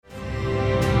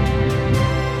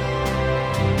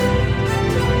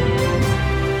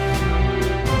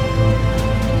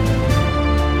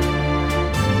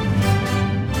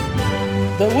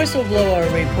Whistleblower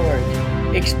Report,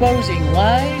 exposing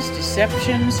lies,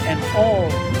 deceptions, and all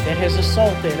that has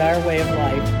assaulted our way of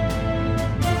life.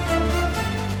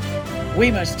 We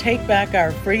must take back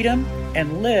our freedom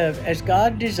and live as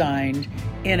God designed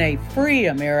in a free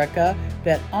America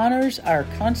that honors our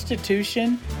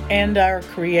Constitution and our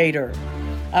Creator.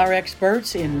 Our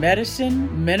experts in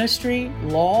medicine, ministry,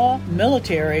 law,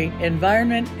 military,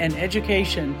 environment, and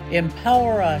education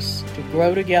empower us to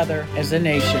grow together as a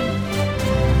nation.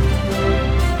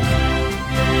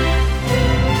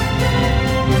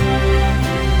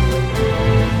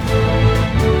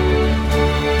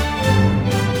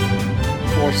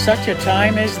 For such a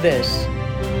time as this,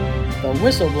 the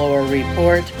Whistleblower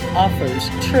Report offers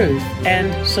truth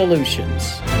and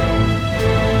solutions.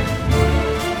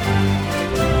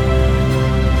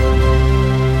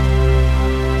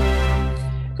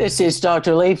 This is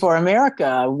Dr. Lee for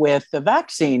America with the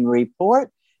Vaccine Report,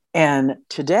 and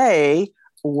today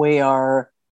we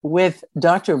are with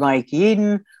Dr. Mike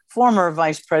Yeadon, former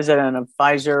Vice President of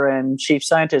Pfizer and Chief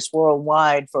Scientist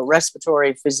worldwide for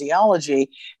respiratory physiology,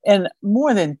 and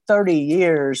more than 30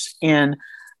 years in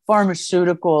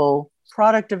pharmaceutical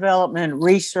product development,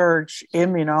 research,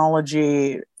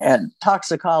 immunology, and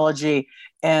toxicology,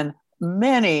 and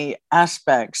many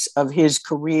aspects of his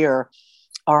career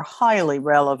are highly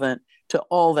relevant to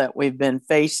all that we've been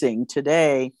facing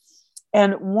today.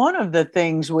 And one of the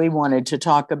things we wanted to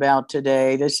talk about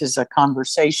today, this is a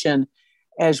conversation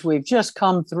as we've just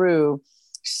come through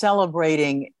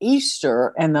celebrating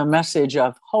Easter and the message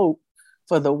of hope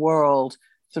for the world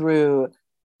through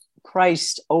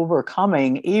Christ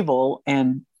overcoming evil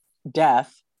and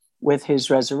death with his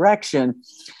resurrection.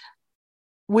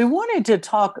 We wanted to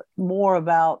talk more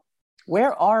about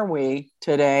where are we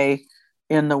today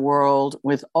in the world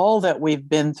with all that we've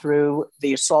been through,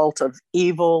 the assault of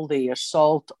evil, the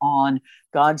assault on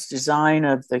God's design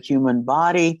of the human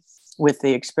body with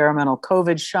the experimental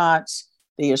COVID shots,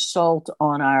 the assault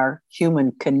on our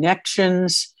human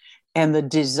connections, and the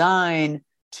design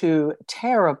to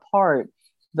tear apart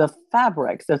the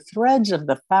fabric, the threads of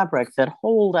the fabric that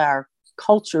hold our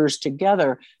cultures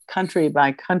together, country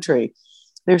by country.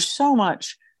 There's so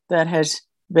much that has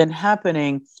been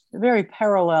happening very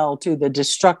parallel to the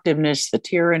destructiveness, the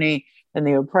tyranny, and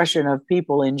the oppression of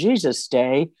people in Jesus'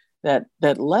 day that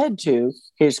led to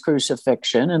his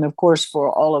crucifixion. And of course,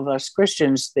 for all of us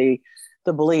Christians, the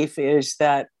belief is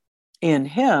that in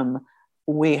him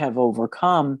we have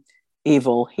overcome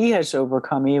evil. He has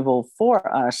overcome evil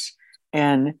for us.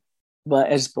 But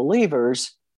as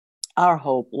believers, our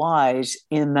hope lies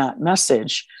in that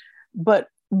message. But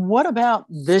what about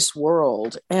this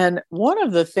world? And one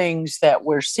of the things that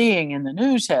we're seeing in the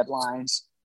news headlines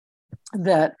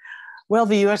that, well,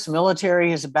 the U.S.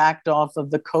 military has backed off of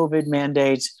the COVID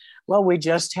mandates. Well, we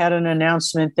just had an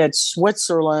announcement that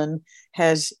Switzerland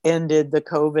has ended the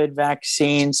COVID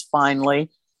vaccines finally.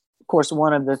 Of course,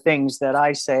 one of the things that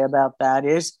I say about that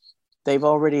is they've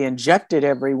already injected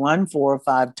everyone 4 or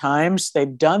 5 times.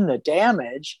 They've done the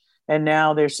damage. And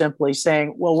now they're simply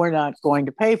saying, well, we're not going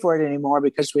to pay for it anymore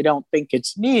because we don't think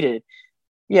it's needed.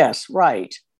 Yes,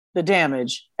 right. The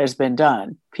damage has been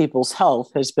done. People's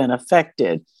health has been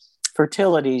affected.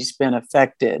 Fertility's been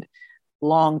affected.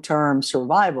 Long-term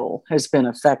survival has been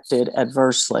affected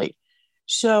adversely.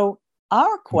 So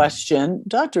our question,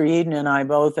 Dr. Yeadon and I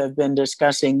both have been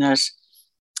discussing this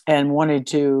and wanted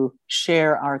to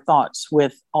share our thoughts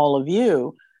with all of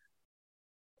you.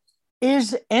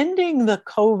 Is ending the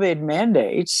COVID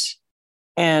mandates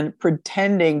and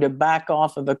pretending to back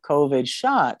off of the COVID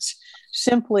shots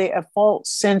simply a false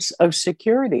sense of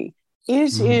security?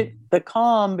 Is it the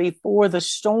calm before the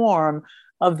storm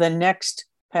of the next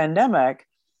pandemic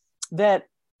that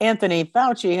Anthony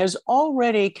Fauci has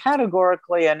already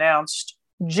categorically announced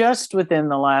just within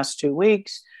the last 2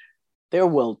 weeks? There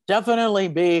will definitely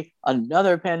be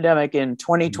another pandemic in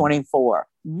 2024.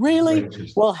 Really?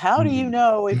 Well, how do you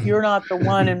know if you're not the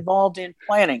one involved in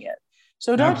planning it?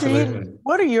 So, Dr. Yeadon,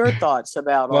 what are your thoughts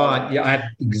about all that? Yeah,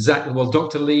 exactly. Well,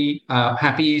 Dr. Lee,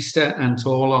 happy Easter, and to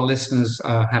all our listeners,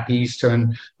 happy Easter.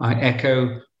 And I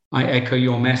echo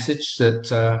your message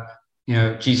that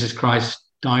Jesus Christ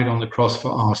died on the cross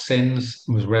for our sins,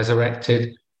 was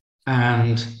resurrected,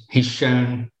 and he's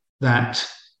shown that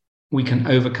we can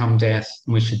overcome death.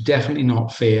 And we should definitely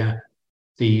not fear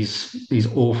these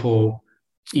awful,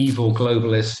 evil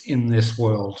globalists in this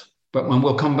world. But when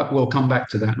we'll come back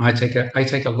to that. And I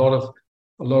take a lot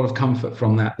of comfort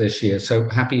from that this year. So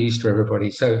happy Easter,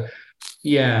 everybody. So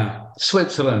yeah,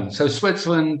 Switzerland. So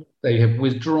Switzerland, they have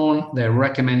withdrawn their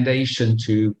recommendation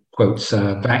to, quotes,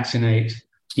 vaccinate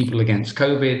people against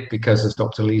COVID because, as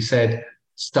Dr. Lee said,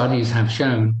 studies have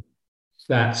shown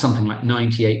that something like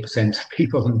 98% of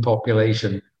people in the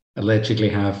population allegedly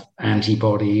have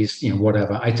antibodies,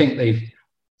 whatever. I think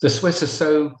the Swiss are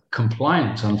so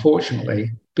compliant,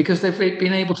 unfortunately, because they've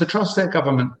been able to trust their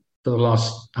government for the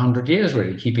last 100 years,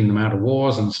 really, keeping them out of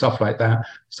wars and stuff like that.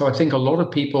 So I think a lot of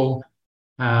people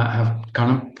have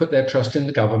kind of put their trust in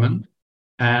the government,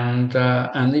 and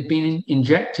they've been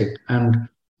injected. And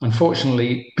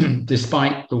unfortunately,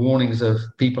 despite the warnings of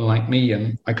people like me,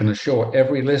 and I can assure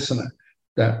every listener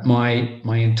that my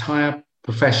entire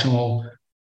professional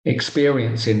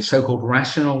experience in so-called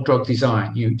rational drug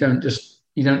design,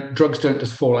 drugs don't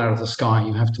just fall out of the sky.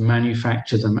 You have to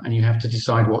manufacture them, and you have to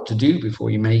decide what to do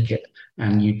before you make it.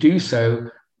 And you do so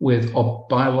with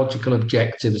biological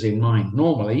objectives in mind,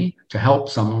 normally to help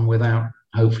someone without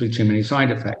hopefully too many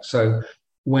side effects. So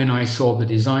when I saw the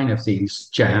design of these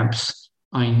jabs,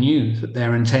 I knew that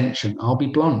their intention, I'll be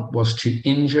blunt, was to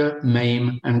injure,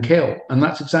 maim, and kill. And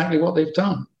that's exactly what they've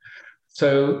done.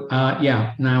 So,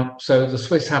 so the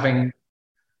Swiss having,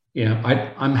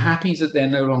 I'm happy that they're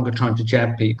no longer trying to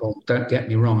jab people. Don't get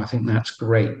me wrong. I think that's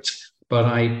great. But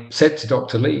I said to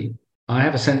Dr. Lee, I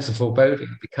have a sense of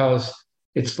foreboding, because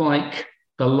it's like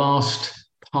the last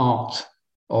part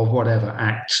of whatever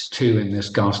Act 2 in this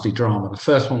ghastly drama. The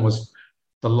first one was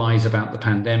the lies about the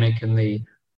pandemic and the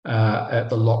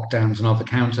lockdowns and other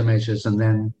countermeasures, and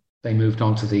then they moved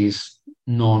on to these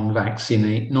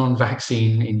non-vaccine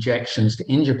injections to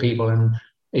injure people. And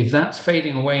if that's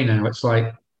fading away now, it's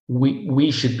like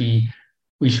we should be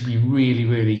really,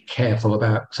 really careful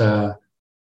about I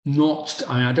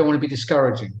don't want to be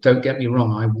discouraging. Don't get me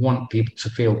wrong. I want people to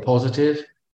feel positive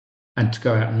and to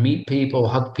go out and meet people,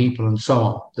 hug people, and so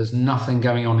on. There's nothing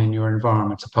going on in your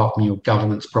environment apart from your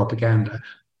government's propaganda.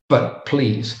 But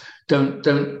please, don't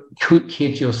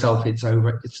kid yourself it's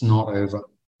over. It's not over.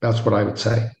 That's what I would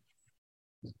say.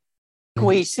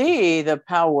 We see the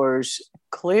powers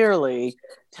clearly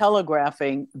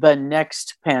telegraphing the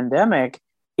next pandemic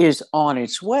is on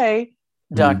its way.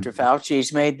 Dr.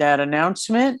 Fauci's made that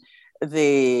announcement.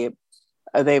 The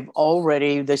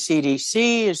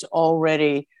CDC is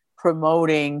already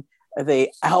promoting the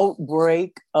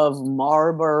outbreak of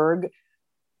Marburg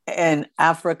in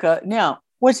Africa. Now,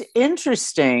 what's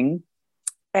interesting,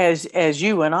 as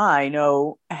you and I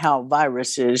know how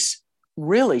viruses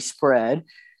really spread,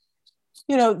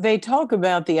 they talk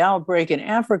about the outbreak in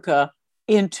Africa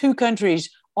in two countries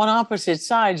on opposite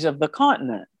sides of the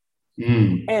continent.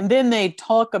 And then they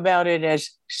talk about it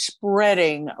as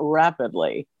spreading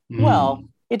rapidly. Well,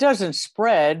 it doesn't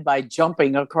spread by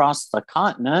jumping across the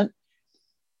continent.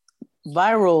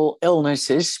 Viral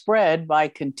illnesses spread by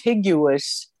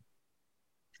contiguous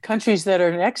countries that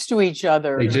are next to each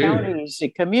other, counties,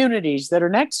 communities that are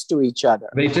next to each other.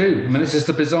 They do. I mean, this is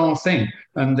the bizarre thing.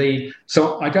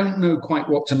 So I don't know quite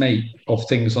what to make of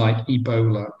things like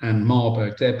Ebola and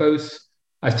Marburg. They're both,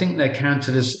 I think they're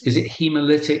counted as, is it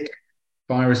hemolytic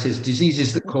viruses,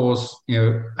 diseases that cause,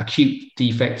 acute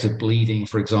defects of bleeding,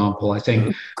 for example, I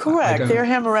think. Correct. They're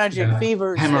hemorrhagic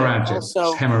fevers. Hemorrhagic.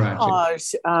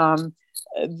 Cause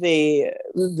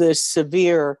the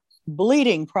severe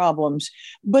bleeding problems,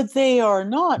 but they are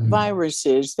not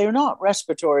viruses. They're not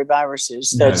respiratory viruses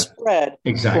that spread.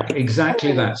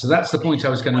 Exactly that. So that's the point I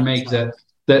was going to make,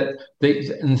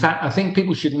 in fact, I think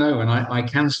people should know, and I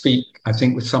can speak, I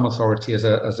think, with some authority as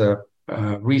a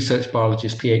research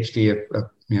biologist, PhD of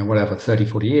 30,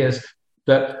 40 years,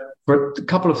 that for a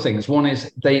couple of things. One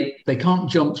is they can't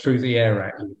jump through the air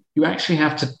at you. You actually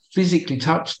have to physically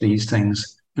touch these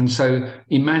things. And so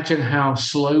imagine how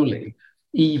slowly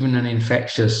even an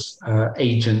infectious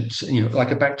agent,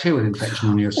 like a bacterial infection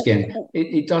on your skin,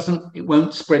 it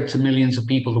won't spread to millions of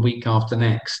people the week after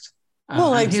next.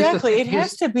 Well, exactly. It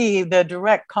has to be the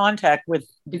direct contact with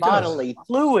bodily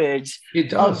fluids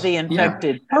of the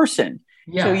infected person.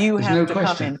 Yeah, so you have to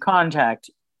come in contact.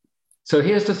 So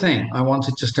here's the thing I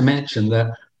wanted just to mention,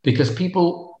 that because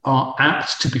people are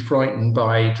apt to be frightened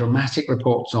by dramatic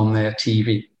reports on their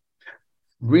TV.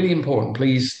 Really important,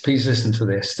 please listen to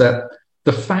this, that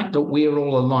the fact that we're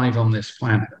all alive on this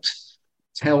planet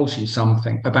tells you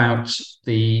something about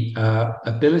the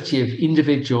ability of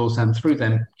individuals and through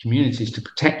them communities to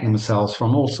protect themselves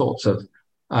from all sorts of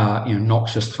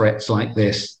noxious threats like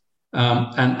this.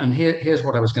 And here's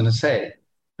what I was going to say.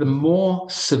 The more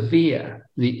severe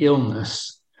the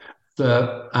illness,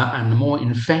 and the more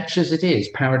infectious it is,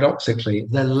 paradoxically,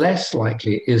 the less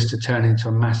likely it is to turn into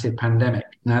a massive pandemic.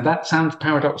 Now, that sounds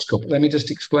paradoxical, but let me just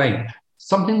explain.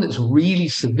 Something that's really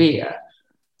severe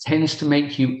tends to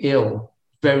make you ill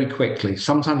very quickly,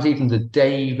 sometimes even the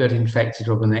day you get infected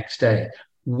or the next day.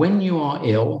 When you are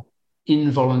ill,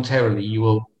 involuntarily, you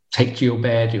will take to your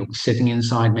bed, you'll be sitting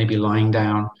inside, maybe lying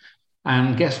down.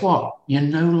 And guess what? You're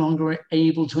no longer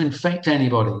able to infect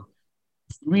anybody.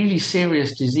 Really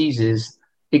serious diseases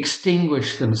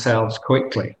extinguish themselves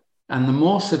quickly. And the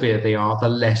more severe they are, the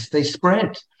less they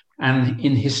spread. And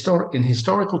in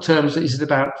historical terms, is it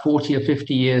about 40 or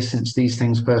 50 years since these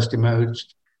things first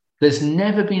emerged? There's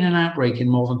never been an outbreak in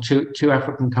more than two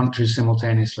African countries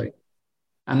simultaneously.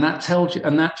 And that tells you,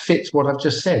 and that fits what I've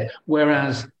just said.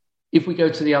 Whereas if we go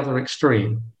to the other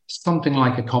extreme, something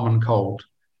like a common cold,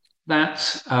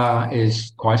 that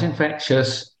is quite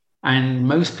infectious, and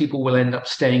most people will end up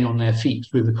staying on their feet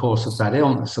through the course of that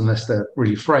illness unless they're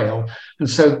really frail. And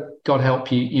so, God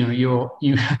help you,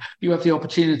 you have the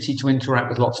opportunity to interact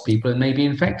with lots of people and maybe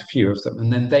infect a few of them,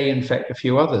 and then they infect a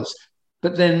few others.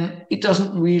 But then it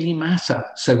doesn't really matter.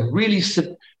 So really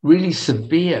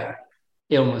severe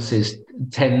illnesses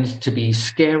tend to be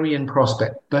scary in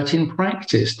prospect, but in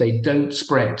practice, they don't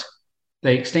spread.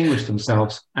 They extinguish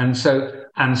themselves. And so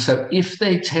if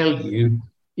they tell you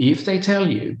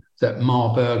that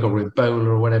Marburg or Ebola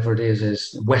or whatever it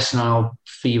is West Nile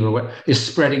fever, is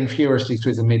spreading furiously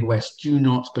through the Midwest, do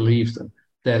not believe them.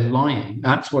 They're lying.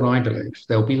 That's what I believe.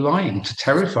 They'll be lying to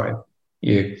terrify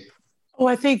you. Oh,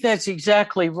 I think that's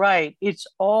exactly right. It's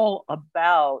all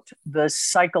about the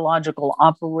psychological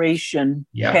operation,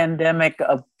 pandemic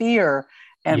of fear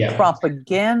and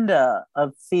propaganda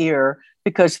of fear,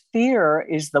 because fear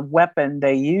is the weapon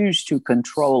they use to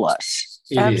control us.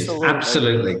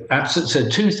 Absolutely. So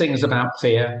two things about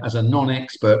fear as a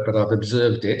non-expert, but I've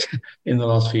observed it in the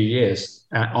last few years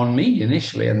on me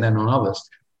initially and then on others.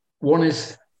 One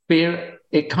is fear.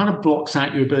 It kind of blocks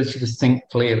out your ability to think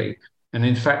clearly. And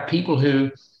in fact, people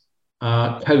who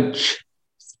coach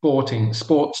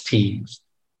sports teams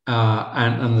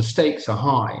and the stakes are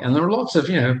high, and there are lots of,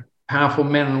 powerful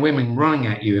men and women running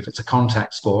at you if it's a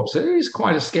contact sport. So it is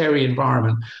quite a scary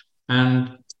environment.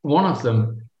 And one of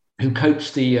them who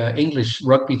coached the English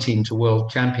rugby team to World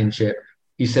Championship,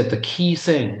 he said the key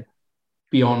thing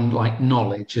beyond like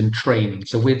knowledge and training.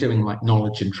 So we're doing like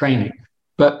knowledge and training.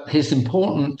 But his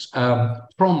important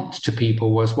prompt to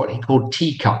people was what he called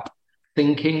teacup,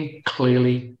 thinking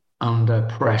clearly under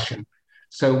pressure.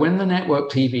 So when the network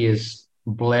TV is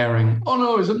blaring, oh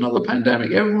no, it's another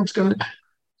pandemic, everyone's going to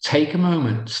take a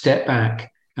moment, step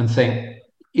back and think,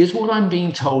 is what I'm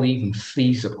being told even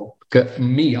feasible? Because for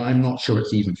me, I'm not sure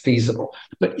it's even feasible.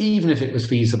 But even if it was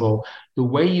feasible, the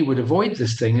way you would avoid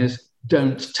this thing is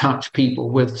don't touch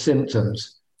people with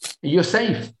symptoms. You're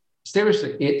safe.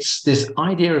 Seriously, it's this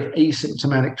idea of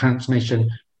asymptomatic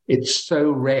transmission. It's so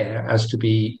rare as to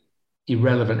be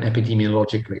irrelevant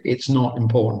epidemiologically. It's not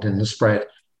important in the spread.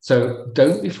 So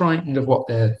don't be frightened of what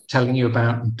they're telling you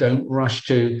about. And don't rush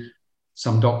to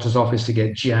some doctor's office to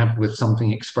get jabbed with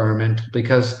something experimental,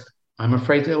 because I'm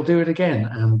afraid they'll do it again.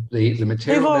 And the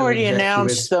material they've already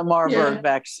announced the Marburg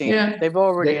vaccine. Yeah, they've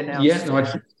already announced. Yeah, no,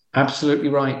 absolutely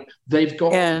right. They've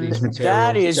got these materials.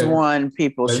 That is one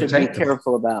people should be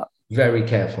careful about. Very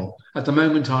careful. At the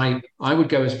moment, I would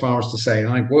go as far as to say,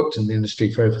 and I've worked in the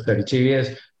industry for over 32 years,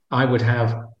 I would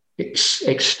have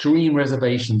extreme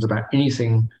reservations about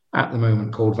anything at the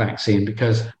moment called vaccine,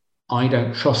 because I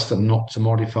don't trust them not to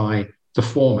modify the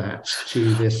formats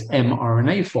to this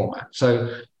mRNA format.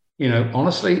 So,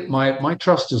 honestly, my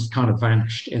trust has kind of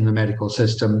vanished in the medical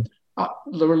system.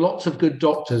 There are lots of good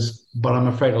doctors, but I'm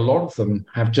afraid a lot of them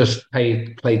have just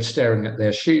played staring at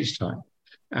their shoes time.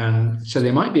 And so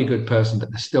they might be a good person, but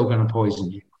they're still going to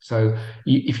poison you. So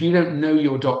if you don't know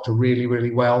your doctor really,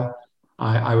 really well,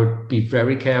 I would be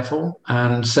very careful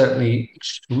and certainly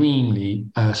extremely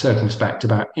circumspect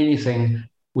about anything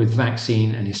with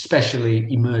vaccine, and especially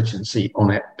emergency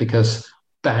on it, because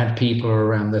bad people are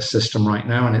around this system right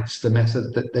now, and it's the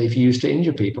method that they've used to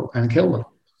injure people and kill them.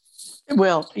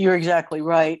 Well, you're exactly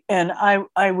right. And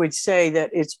I would say that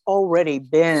it's already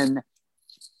been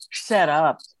set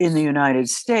up in the United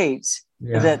States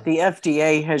that the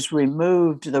FDA has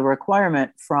removed the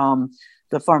requirement from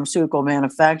the pharmaceutical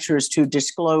manufacturers to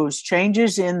disclose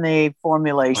changes in the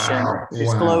formulation,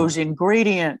 disclose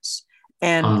ingredients,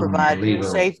 and provide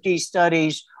safety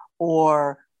studies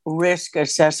or risk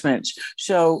assessments.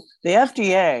 So the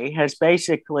FDA has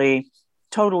basically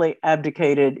totally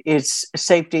abdicated its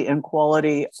safety and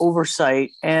quality oversight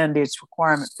and its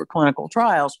requirement for clinical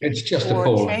trials. It's just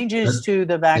for changes to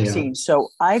the vaccine. Yeah. So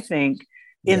I think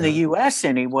in the US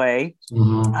anyway,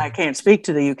 I can't speak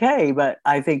to the UK, but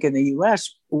I think in the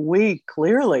US, we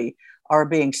clearly are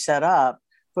being set up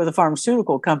for the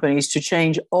pharmaceutical companies to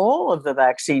change all of the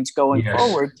vaccines going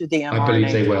forward to the mRNA. I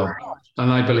believe they will. And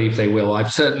I believe they will.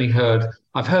 I've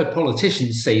heard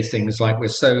politicians say things like, we're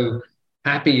so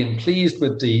happy and pleased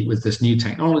with this new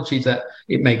technology, that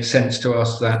it makes sense to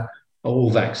us that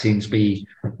all vaccines be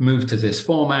moved to this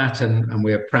format. And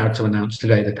we're proud to announce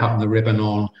today the cut and the ribbon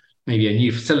on maybe a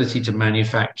new facility to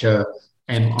manufacture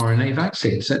mRNA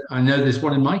vaccines. I know there's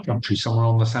one in my country, somewhere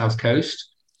on the south coast.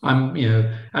 And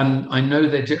I know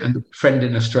and a friend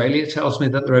in Australia tells me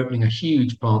that they're opening a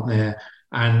huge plant there.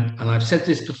 And I've said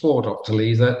this before, Dr.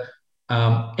 Lee, that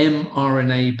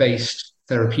mRNA-based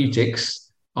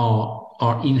therapeutics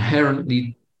are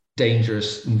inherently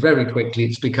dangerous. And very quickly,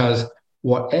 it's because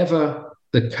whatever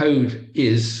the code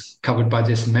is covered by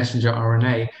this messenger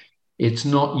RNA, it's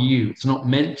not you. It's not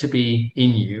meant to be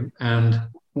in you. And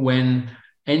when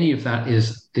any of that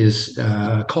is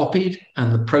copied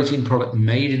and the protein product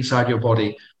made inside your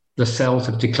body, the cells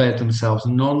have declared themselves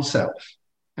non-self,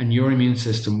 and your immune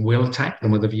system will attack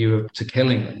them with a view to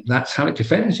killing them. That's how it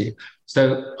defends you.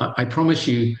 So I promise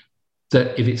you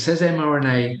that if it says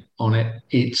mRNA on it,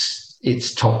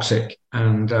 it's toxic.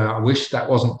 And I wish that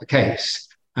wasn't the case.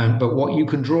 But what you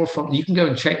can draw from, you can go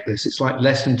and check this. It's like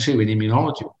lesson 2 in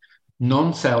immunology.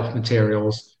 Non-self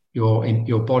materials,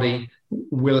 your body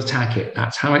will attack it.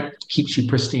 That's how it keeps you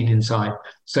pristine inside.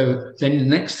 So then the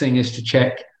next thing is to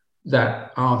check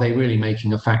that, are they really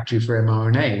making a factory for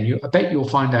mRNA? And I bet you'll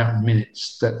find out in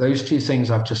minutes that those two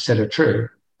things I've just said are true.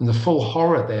 And the full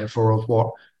horror, therefore, of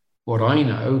what I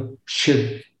know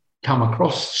should come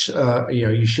across,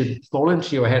 you should fall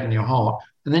into your head and your heart,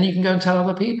 and then you can go and tell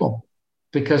other people,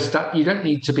 because that you don't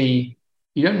need to be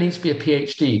a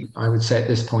PhD, I would say, at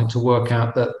this point, to work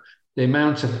out that the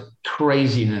amount of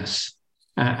craziness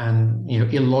and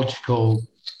illogical,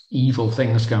 evil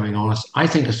things going on, I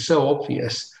think, are so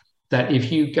obvious that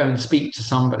if you go and speak to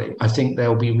somebody, I think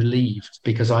they'll be relieved,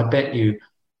 because I bet you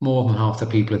more than half the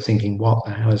people are thinking, what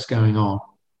the hell is going on,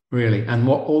 really? And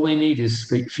what all they need is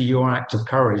for your act of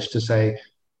courage to say,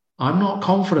 I'm not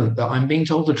confident that I'm being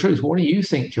told the truth. What do you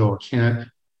think, George?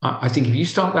 I think if you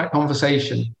start that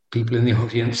conversation, people in the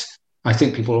audience, I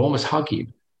think people will almost hug you.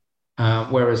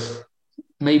 Whereas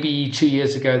maybe 2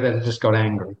 years ago, they'd just got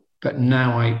angry. But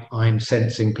now I'm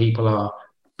sensing people are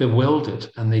bewildered,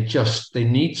 and they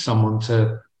need someone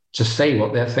to say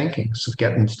what they're thinking, so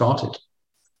get them started.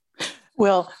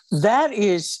 Well, that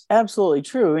is absolutely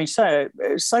true. I mean,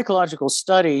 psychological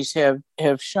studies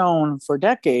have shown for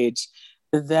decades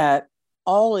that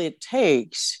all it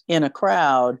takes in a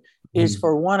crowd is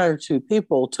for one or two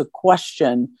people to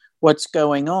question what's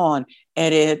going on,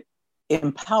 and it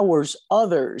empowers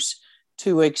others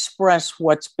to express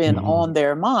what's been on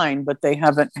their mind, but they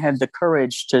haven't had the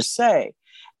courage to say.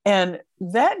 And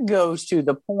that goes to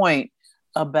the point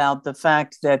about the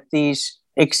fact that these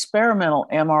experimental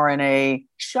mRNA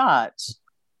shots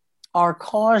are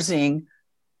causing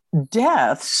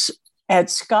deaths at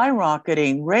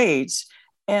skyrocketing rates.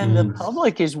 And the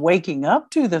public is waking up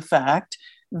to the fact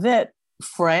that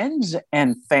friends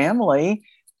and family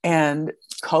and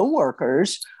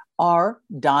coworkers are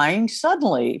dying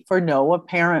suddenly for no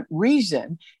apparent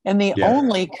reason. And the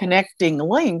only connecting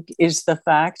link is the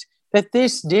fact that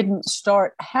this didn't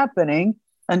start happening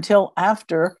until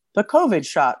after the COVID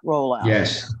shot rollout.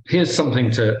 Yes. Here's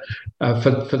something to,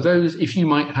 for those, if you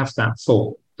might have that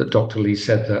thought that Dr. Lee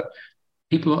said, that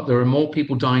there are more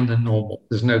people dying than normal.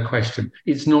 There's no question.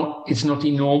 It's not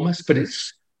enormous, but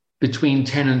it's between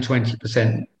 10 and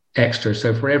 20% extra.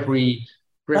 So for every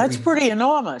that's pretty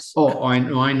enormous. Oh,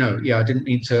 I know. Yeah, I didn't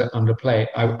mean to underplay it.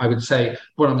 I would say,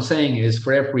 what I'm saying is,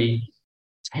 for every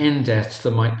 10 deaths,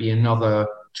 there might be another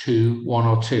 1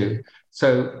 or 2.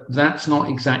 So that's not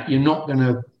exact. You're not going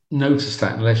to notice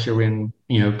that unless you're in,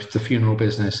 the funeral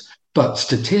business. But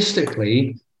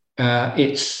statistically,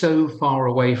 it's so far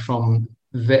away from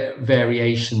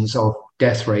variations of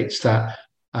death rates that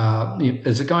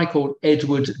there's a guy called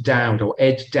Edward Dowd, or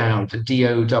Ed Dowd,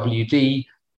 D-O-W-D.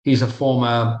 He's a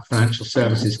former financial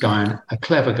services guy, and a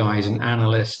clever guy. He's an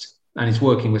analyst, and he's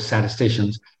working with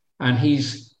statisticians. And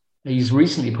he's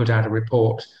recently put out a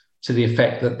report to the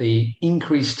effect that the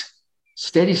increased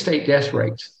steady state death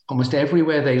rate, almost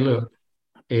everywhere they look,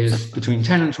 is between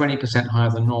 10 and 20%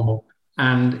 higher than normal.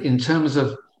 And in terms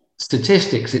of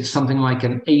statistics, it's something like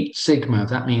an 8 sigma.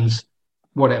 That means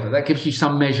whatever. That gives you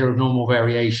some measure of normal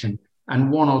variation. And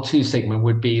 1 or 2 sigma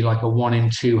would be like a 1 in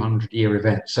 200 year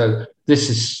event. So this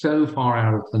is so far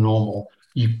out of the normal.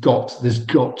 There's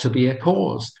got to be a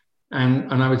cause.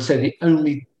 And I would say the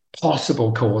only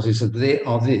possible causes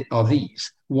are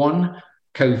these. 1,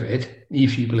 COVID,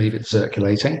 if you believe it's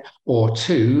circulating, or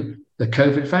 2, the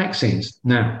COVID vaccines.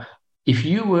 Now, if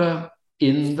you were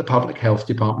in the public health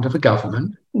department of a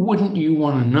government, wouldn't you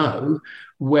want to know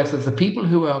whether the people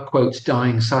who are, quote,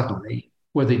 dying suddenly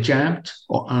were they jabbed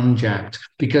or unjabbed?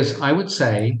 Because I would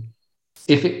say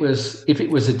if it was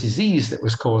a disease that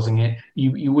was causing it,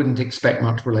 you wouldn't expect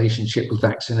much relationship with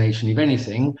vaccination. If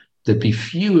anything, there'd be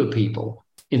fewer people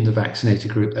in the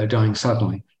vaccinated group that are dying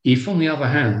suddenly. If, on the other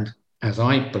hand, as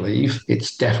I believe,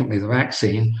 it's definitely the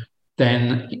vaccine,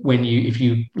 then if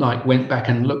you like went back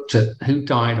and looked at who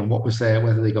died and what was there,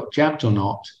 whether they got jabbed or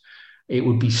not, it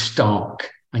would be stark.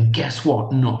 And guess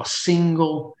what? Not a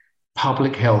single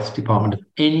public health department of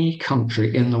any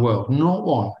country in the world, not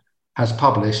one, has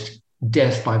published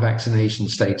death by vaccination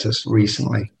status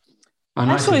recently.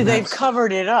 And actually, they've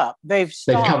covered it up. They've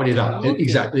covered it up.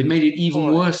 Exactly. They made it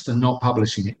even worse than not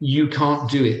publishing it. You can't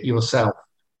do it yourself.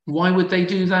 Why would they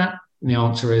do that? And the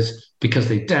answer is because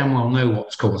they damn well know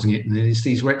what's causing it, and it's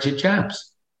these wretched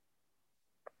jabs.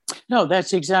 No,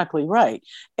 that's exactly right.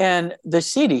 And the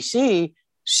CDC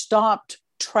stopped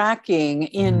tracking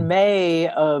in May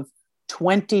of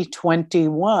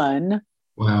 2021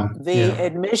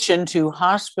 admission to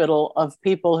hospital of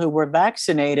people who were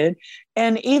vaccinated.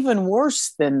 And even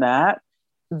worse than that,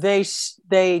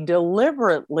 they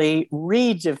deliberately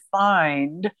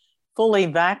redefined fully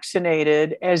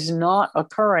vaccinated as not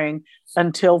occurring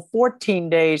until 14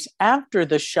 days after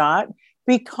the shot,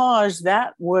 because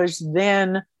that was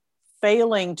then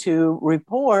failing to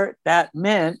report. That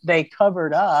meant they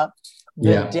covered up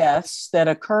the deaths that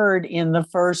occurred in the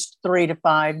first 3 to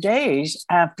 5 days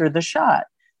after the shot,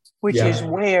 which is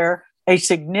where a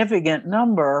significant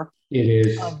number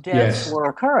of deaths were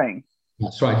occurring.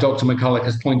 That's right. Dr. McCulloch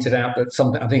has pointed out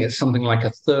that I think it's something like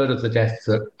a third of the deaths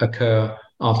that occur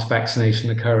after vaccination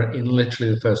occur in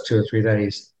literally the first 2 or 3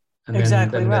 days. And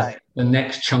then right. The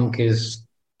next chunk is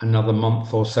another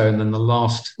month or so, and then the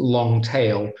last long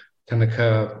tail can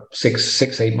occur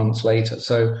 8 months later.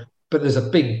 So, but there's a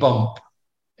big bump.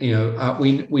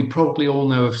 We probably all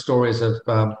know of stories of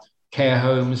care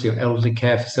homes, elderly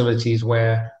care facilities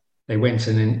where they went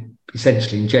and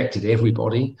essentially injected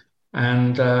everybody,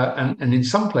 and in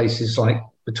some places, like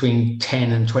between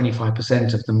 10 and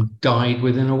 25% of them died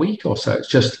within a week or so. It's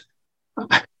just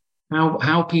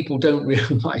how people don't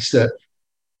realise that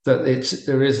it's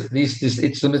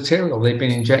the material they've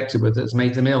been injected with that's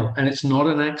made them ill, and it's not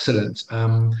an accident.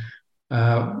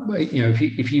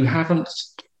 If you haven't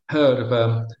heard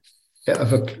of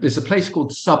there's a place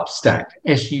called Substack,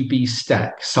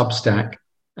 Substack,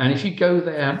 and if you go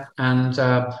there and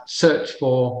search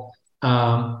for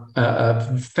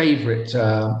a favorite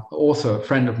author, a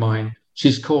friend of mine,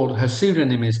 her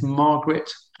pseudonym is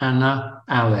Margaret Anna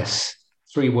Alice.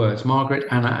 3 words, Margaret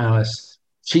Anna Alice.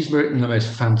 She's written the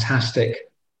most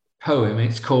fantastic poem.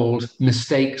 It's called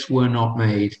Mistakes Were Not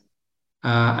Made.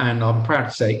 And I'm proud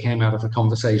to say it came out of a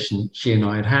conversation she and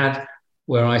I had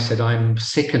where I said, I'm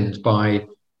sickened by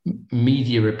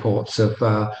media reports of,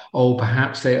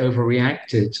 perhaps they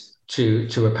overreacted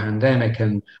to a pandemic,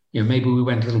 and maybe we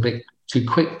went a little bit too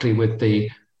quickly with the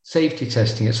safety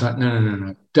testing. It's like,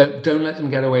 no. Don't let them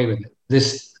get away with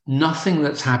it. Nothing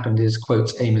that's happened is,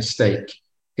 quote, a mistake.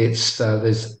 It's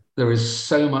there is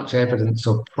so much evidence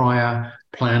of prior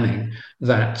planning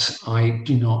that I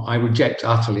reject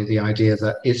utterly the idea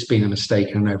that it's been a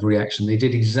mistake and an overreaction. They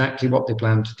did exactly what they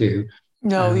planned to do.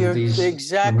 No, you're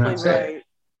exactly right.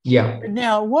 Yeah.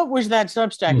 Now, what was that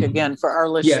Substack again for our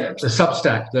listeners? Yeah, the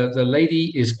Substack. The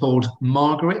lady is called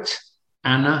Margaret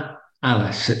Anna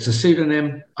Alice. It's a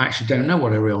pseudonym. I actually don't know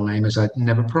what her real name is. I'd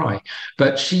never pry.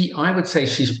 But I would say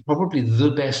she's probably the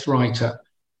best writer,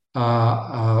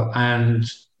 and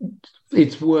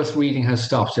it's worth reading her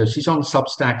stuff. So she's on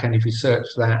Substack, and if you search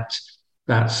that,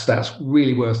 that's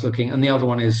really worth looking. And the other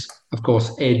one is, of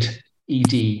course,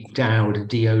 E.D. Dowd,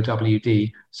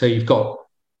 D-O-W-D. So you've got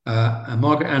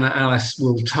Margaret Anna Alice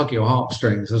will tug your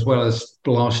heartstrings as well as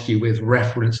blast you with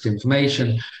referenced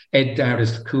information. Ed Dowd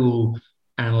is the cool,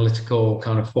 analytical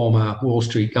kind of former Wall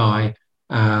Street guy,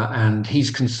 and he's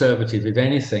conservative, if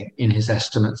anything, in his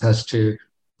estimates as to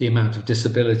the amount of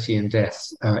disability and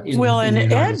deaths in the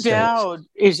United States. Ed Dowd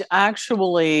is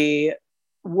actually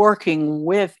working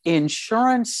with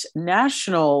large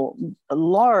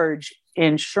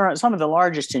insurance, some of the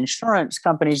largest insurance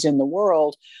companies in the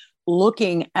world,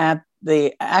 looking at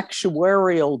the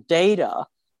actuarial data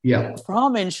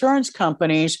from insurance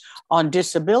companies on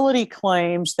disability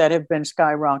claims that have been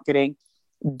skyrocketing,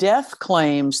 death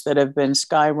claims that have been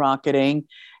skyrocketing,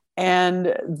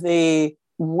 and the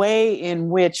way in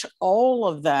which all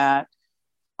of that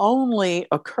only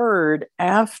occurred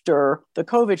after the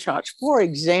COVID shots. For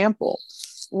example,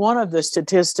 one of the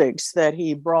statistics that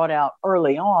he brought out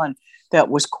early on that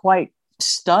was quite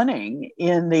stunning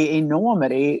in the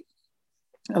enormity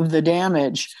of the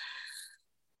damage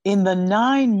In the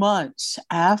 9 months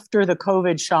after the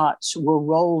COVID shots were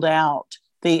rolled out,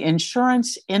 the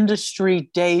insurance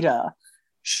industry data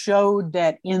showed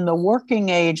that in the working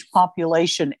age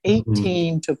population,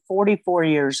 18 to 44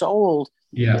 years old,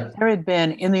 there had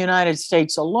been, in the United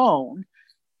States alone,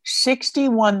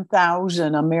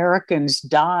 61,000 Americans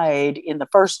died in the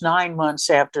first 9 months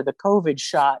after the COVID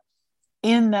shot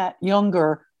in that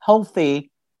younger, healthy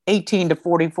 18 to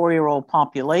 44-year-old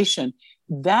population.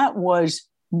 That was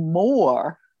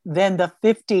more than the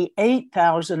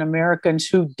 58,000 Americans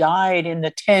who died in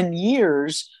the 10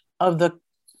 years of the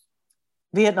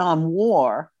Vietnam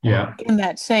War in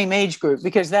that same age group,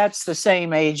 because that's the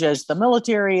same age as the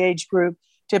military age group,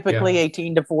 typically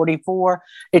 18 to 44.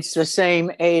 It's the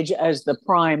same age as the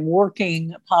prime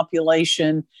working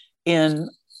population in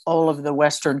all of the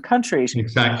Western countries.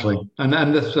 Exactly.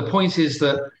 And the point is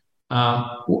that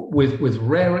with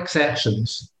rare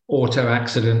exceptions, auto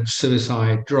accidents,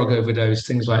 suicide, drug overdose,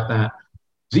 things like that,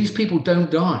 these people don't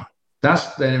die.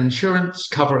 That's their insurance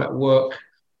cover at work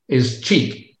is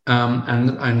cheap.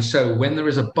 And so when there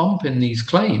is a bump in these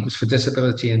claims for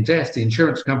disability and death, the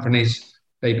insurance companies,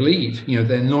 they believe,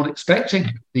 they're not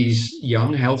expecting these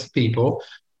young, healthy people.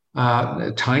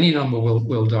 A tiny number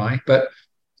will die, but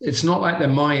it's not like they're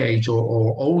my age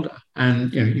or older.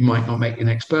 And, you might not make your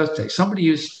next birthday. Somebody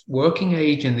who's working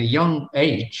age in the young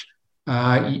age,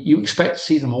 you expect to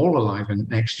see them all alive in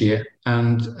next year.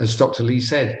 And as Dr. Lee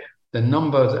said, the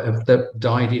number that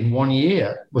died in 1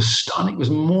 year was stunning. It was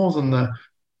more than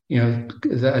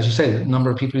as you say, the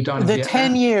number of people who died in the Vietnam.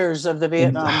 10 years of the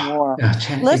Vietnam War.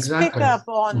 Let's pick up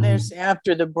on this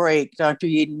after the break, Dr.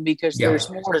 Yeadon, because there's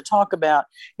more to talk about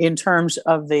in terms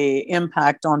of the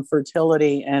impact on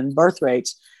fertility and birth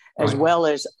rates, as well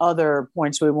as other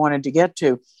points we wanted to get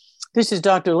to. This is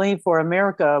Dr. Lee for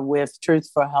America with Truth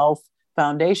for Health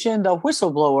Foundation. The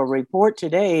Whistleblower Report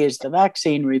today is the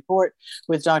vaccine report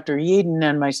with Dr. Yeadon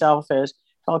and myself as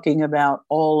talking about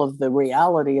all of the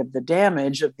reality of the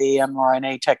damage of the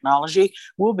mRNA technology.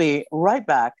 We'll be right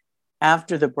back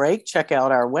after the break. Check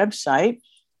out our website,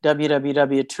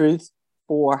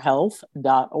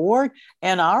 www.truthforhealth.org,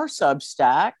 and our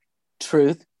Substack,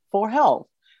 Truth for Health.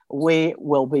 We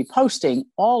will be posting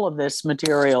all of this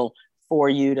material for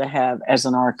you to have as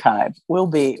an archive. We'll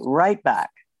be right back.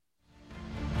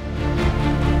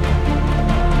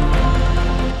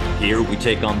 Here we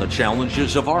take on the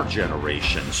challenges of our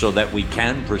generation so that we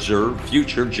can preserve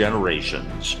future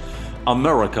generations.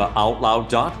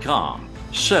 AmericaOutloud.com.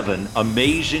 7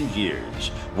 amazing years.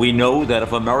 We know that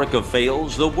if America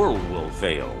fails, the world will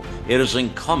fail. It is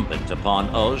incumbent upon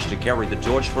us to carry the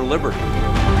torch for liberty.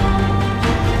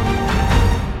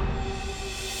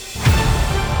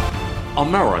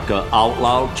 America Out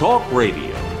Loud Talk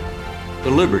Radio.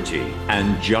 The liberty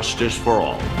and justice for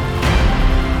all.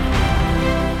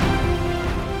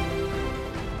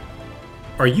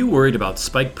 Are you worried about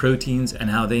spike proteins and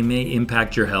how they may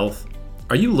impact your health?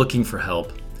 Are you looking for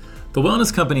help? The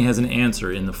Wellness Company has an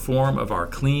answer in the form of our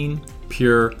clean,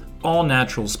 pure,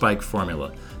 all-natural spike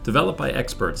formula, developed by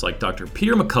experts like Dr.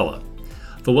 Peter McCullough.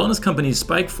 The Wellness Company's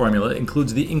spike formula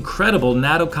includes the incredible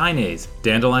nattokinase,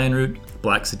 dandelion root,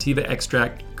 black sativa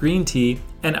extract, green tea,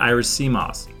 and Irish sea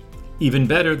moss. Even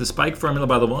better, the spike formula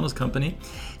by the Wellness Company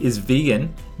is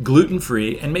vegan,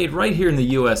 gluten-free, and made right here in the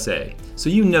USA, so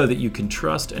you know that you can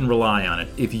trust and rely on it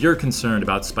if you're concerned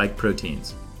about spike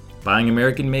proteins. Buying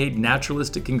American-made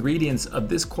naturalistic ingredients of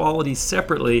this quality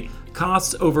separately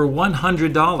costs over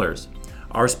 $100.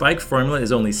 Our spike formula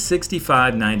is only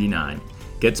 $65.99.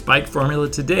 Get spike formula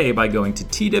today by going to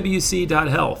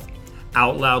twc.health.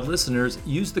 Out Loud listeners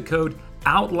use the code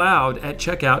OUTLOUD at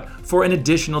checkout for an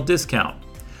additional discount.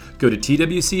 Go to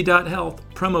twc.health,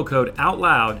 promo code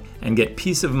OUTLOUD, and get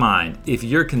peace of mind if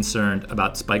you're concerned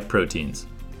about spike proteins.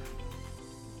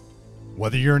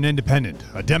 Whether you're an independent,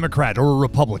 a Democrat, or a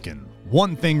Republican,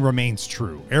 one thing remains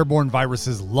true. Airborne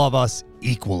viruses love us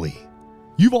equally.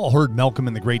 You've all heard Malcolm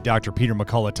and the great Dr. Peter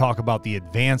McCullough talk about the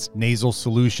advanced nasal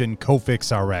solution Cofix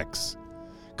RX.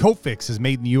 Cofix is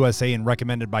made in the USA and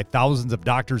recommended by thousands of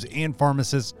doctors and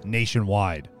pharmacists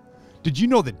nationwide. Did you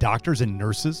know that doctors and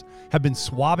nurses have been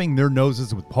swabbing their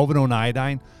noses with povidone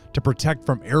iodine to protect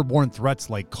from airborne threats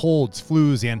like colds,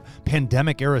 flus, and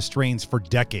pandemic-era strains for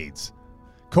decades?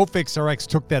 Cofix RX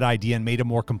took that idea and made a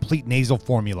more complete nasal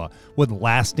formula with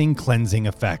lasting cleansing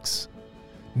effects.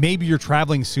 Maybe you're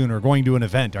traveling soon or going to an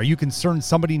event. Are you concerned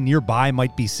somebody nearby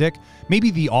might be sick? Maybe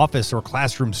the office or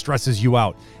classroom stresses you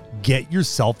out. Get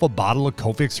yourself a bottle of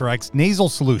Cofix RX nasal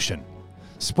solution.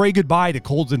 Spray goodbye to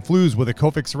colds and flus with a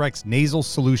Cofix RX nasal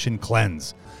solution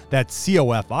cleanse. That's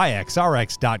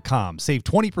COFIXRX.com. Save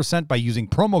 20% by using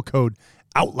promo code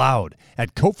out loud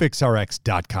at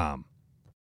cofixrx.com.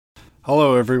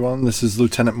 Hello, everyone. This is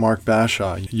Lieutenant Mark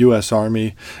Bashaw, U.S.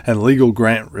 Army and legal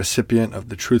grant recipient of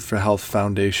the Truth for Health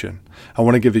Foundation. I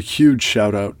want to give a huge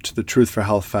shout out to the Truth for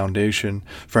Health Foundation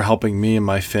for helping me and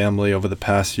my family over the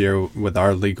past year with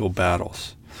our legal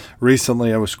battles.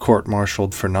 Recently, I was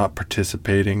court-martialed for not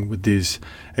participating with these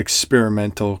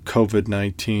experimental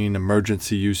COVID-19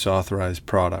 emergency use authorized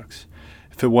products.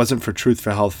 If it wasn't for Truth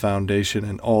for Health Foundation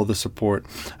and all the support,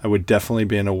 I would definitely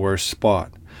be in a worse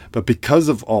spot. But because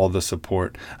of all the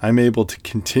support, I'm able to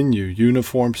continue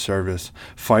uniformed service,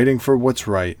 fighting for what's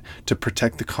right to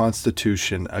protect the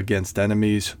Constitution against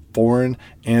enemies, foreign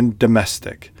and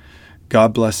domestic.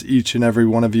 God bless each and every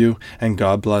one of you, and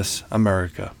God bless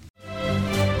America.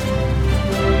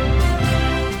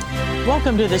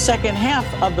 Welcome to the second half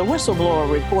of the Whistleblower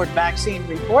Report Vaccine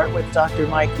Report with Dr.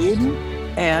 Mike Yeadon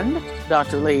and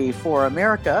Dr. Lee for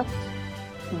America.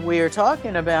 We're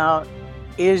talking about,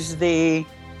 is the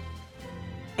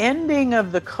ending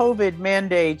of the COVID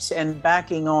mandates and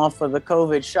backing off of the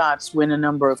COVID shots in a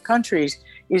number of countries,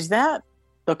 is that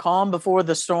the calm before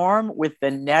the storm with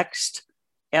the next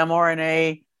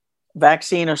mRNA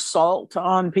vaccine assault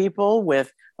on people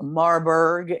with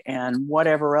Marburg and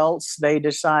whatever else they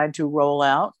decide to roll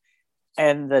out,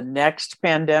 and the next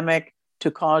pandemic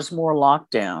to cause more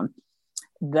lockdown?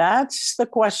 That's the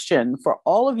question for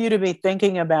all of you to be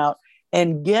thinking about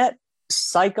and get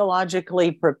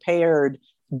psychologically prepared.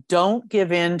 Don't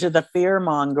give in to the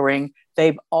fear-mongering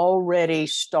they've already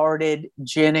started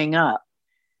ginning up.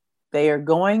 They are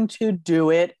going to do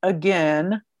it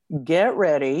again. Get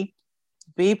ready,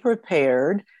 be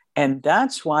prepared. And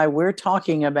that's why we're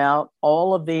talking about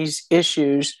all of these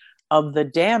issues of the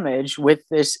damage with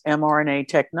this mRNA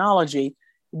technology.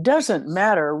 It doesn't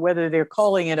matter whether they're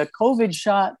calling it a COVID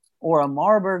shot or a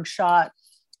Marburg shot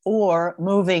or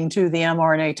moving to the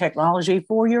mRNA technology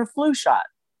for your flu shot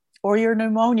or your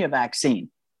pneumonia vaccine.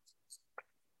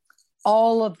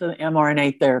 All of the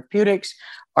mRNA therapeutics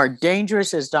are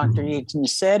dangerous, as Dr. Yeadon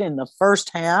said in the first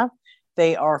half.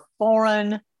 They are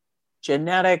foreign,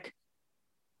 genetic,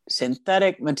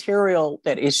 synthetic material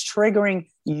that is triggering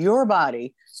your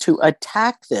body to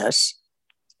attack this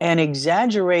and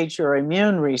exaggerate your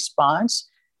immune response,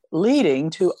 leading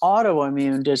to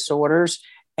autoimmune disorders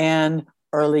and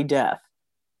early death.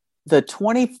 The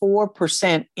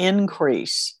 24%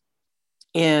 increase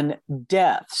in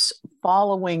deaths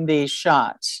following these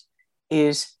shots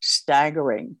is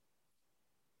staggering.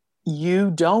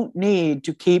 You don't need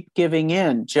to keep giving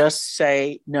in, just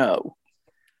say no.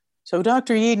 So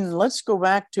Dr. Yeadon, let's go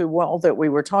back to all that we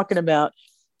were talking about.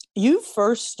 You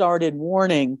first started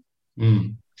warning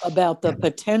about the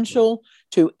potential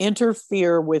to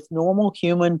interfere with normal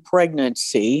human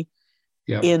pregnancy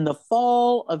in the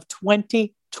fall of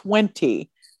 2020.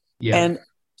 And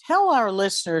tell our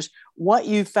listeners what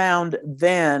you found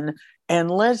then,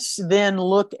 and let's then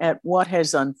look at what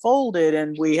has unfolded.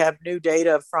 And we have new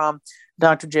data from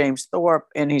Dr. James Thorpe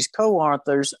and his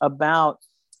co-authors about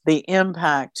the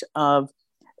impact of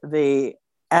the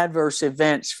adverse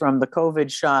events from the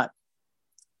COVID shot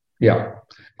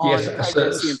on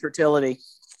pregnancy and fertility.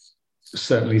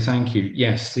 Certainly, thank you.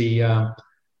 Yes,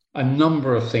 a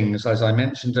number of things, as I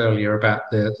mentioned earlier, about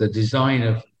the design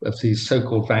of these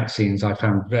so-called vaccines, I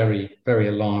found very, very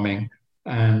alarming.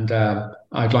 And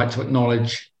I'd like to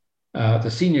acknowledge the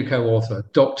senior co-author,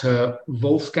 Dr.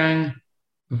 Wolfgang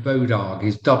Wodarg.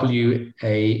 He's Wodarg.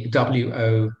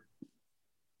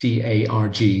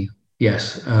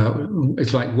 Yes,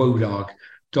 it's like Wodarg.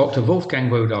 Dr. Wolfgang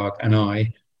Wodarg and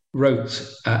I wrote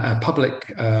a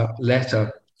public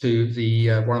letter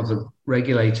to one of the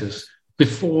regulators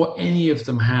before any of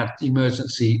them had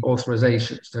emergency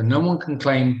authorizations. So no one can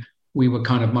claim we were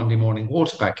kind of Monday morning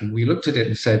quarterbacking. We looked at it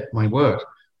and said, my word,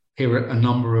 here are a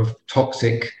number of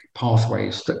toxic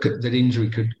pathways that injury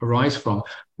could arise from.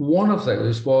 One of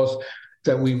those was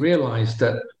that we realized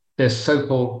that their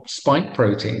so-called spike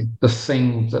protein, the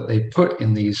thing that they put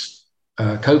in these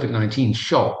COVID-19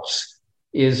 shots,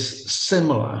 is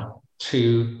similar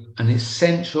to an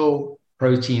essential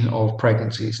protein of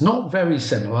pregnancy. It's not very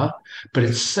similar, but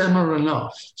it's similar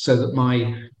enough so that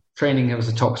my training as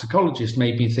a toxicologist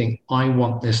made me think, I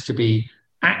want this to be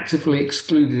actively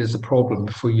excluded as a problem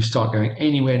before you start going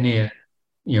anywhere near,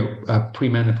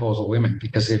 premenopausal women.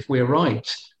 Because if we're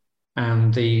right,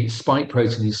 and the spike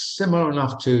protein is similar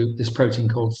enough to this protein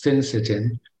called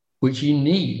syncytin, which you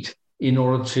need in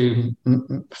order to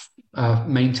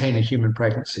maintain a human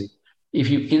pregnancy. If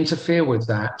you interfere with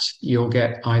that, you'll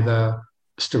get either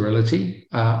sterility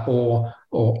or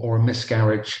a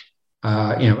miscarriage,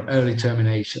 early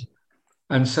termination.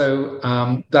 And so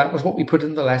that was what we put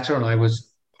in the letter, and I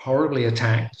was horribly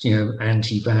attacked,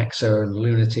 anti-vaxxer and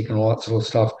lunatic and all that sort of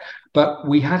stuff. But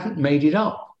we hadn't made it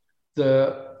up.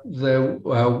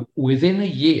 Within a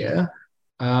year,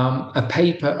 a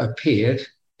paper appeared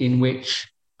in which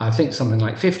I think something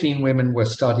like 15 women were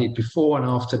studied before and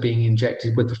after being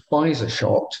injected with the Pfizer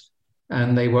shot,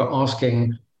 and they were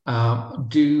asking,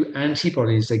 do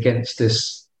antibodies against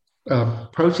this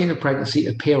protein of pregnancy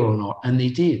appear or not? And they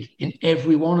did in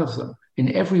every one of them.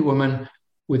 In every woman,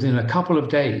 within a couple of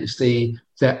days,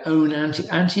 their own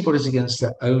antibodies against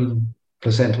their own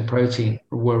placental protein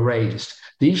were raised.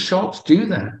 These shots do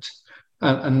that.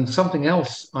 And something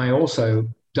else I also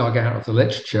dug out of the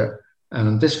literature,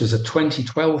 and this was a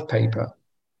 2012 paper,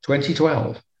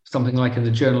 2012, something like in the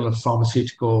Journal of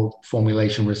Pharmaceutical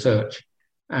Formulation Research.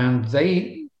 And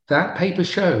that paper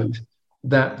showed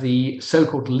that the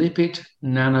so-called lipid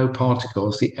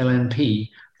nanoparticles, the LNP,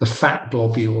 the fat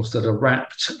globules that are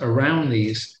wrapped around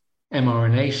these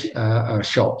mRNA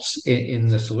shots in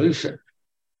the solution,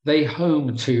 they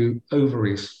home to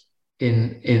ovaries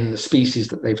in the species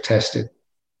that they've tested.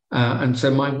 And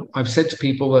so I've said to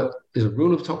people that there's a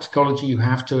rule of toxicology. You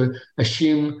have to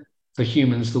assume for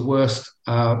humans the worst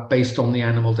based on the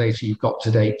animal data you've got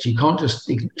to date. You can't just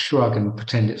shrug and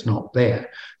pretend it's not there.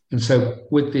 And so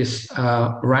with this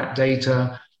rat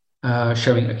data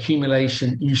showing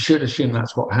accumulation, you should assume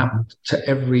that's what happened to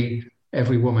every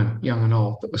woman, young and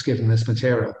old, that was given this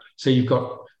material. So you've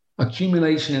got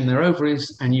accumulation in their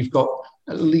ovaries, and you've got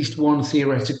at least one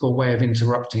theoretical way of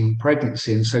interrupting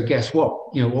pregnancy. And so guess what?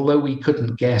 Although we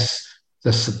couldn't guess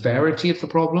the severity of the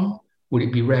problem, would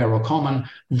it be rare or common?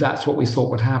 That's what we thought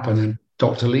would happen. And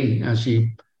Dr. Lee, as you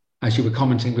were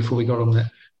commenting before we got on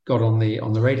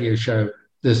the radio show,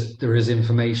 there is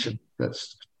information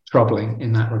that's troubling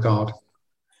in that regard.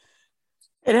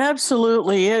 It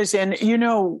absolutely is. And,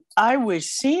 I was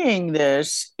seeing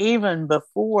this even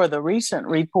before the recent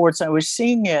reports. I was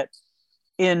seeing it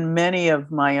in many of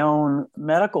my own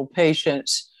medical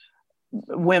patients,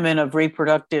 women of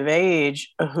reproductive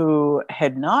age who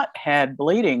had not had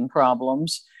bleeding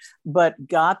problems, but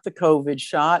got the COVID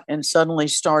shot and suddenly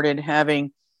started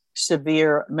having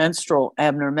severe menstrual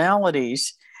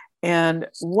abnormalities. And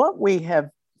what we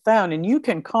have found, and you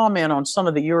can comment on some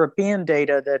of the European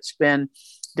data that's been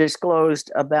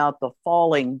disclosed about the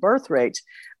falling birth rates,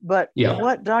 but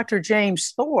what Dr.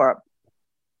 James Thorpe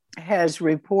has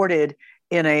reported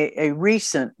in a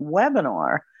recent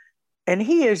webinar, and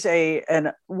he is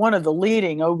one of the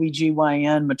leading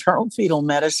OBGYN maternal fetal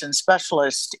medicine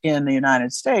specialists in the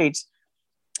United States,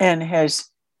 and has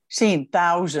seen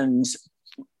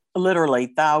literally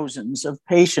thousands of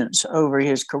patients over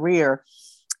his career.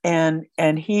 And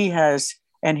he has,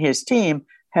 and his team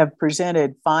have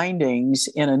presented findings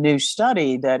in a new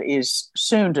study that is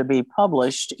soon to be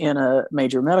published in a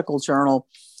major medical journal.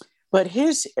 But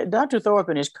Dr. Thorpe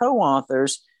and his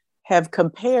co-authors have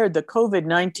compared the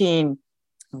COVID-19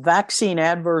 vaccine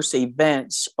adverse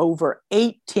events over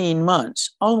 18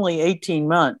 months, only 18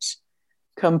 months,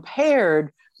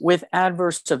 compared with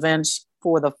adverse events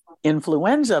for the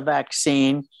influenza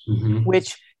vaccine,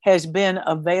 which has been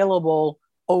available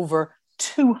over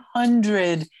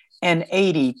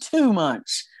 282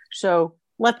 months. So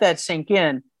let that sink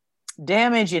in.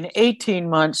 Damage in 18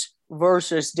 months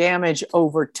versus damage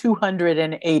over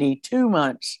 282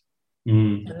 months.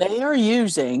 And they are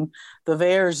using the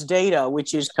VAERS data,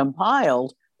 which is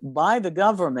compiled by the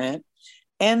government,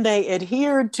 and they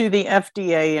adhered to the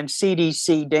FDA and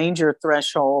CDC danger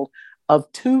threshold of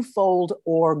twofold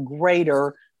or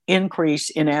greater increase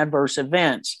in adverse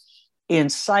events, in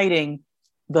citing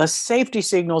the safety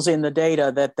signals in the data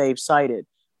that they've cited.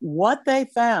 What they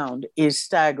found is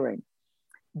staggering.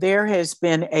 There has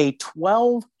been a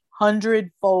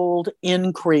 1,200-fold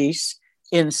increase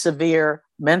in severe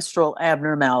menstrual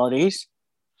abnormalities,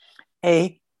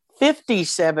 a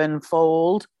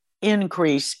 57-fold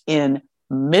increase in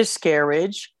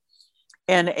miscarriage,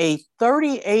 and a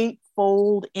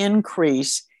 38-fold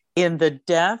increase in the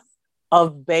death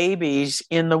of babies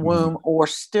in the womb or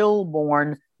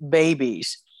stillborn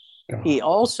babies. He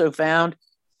also found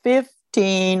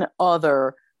 15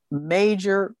 other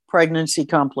major pregnancy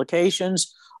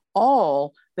complications,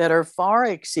 all that are far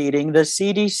exceeding the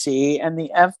CDC and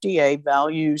the FDA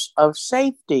values of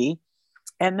safety,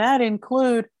 and that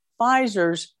include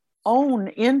Pfizer's own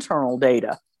internal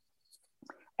data.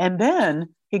 And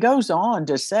then he goes on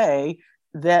to say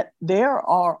that there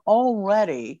are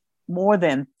already more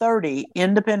than 30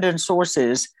 independent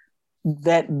sources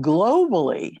that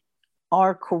globally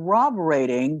are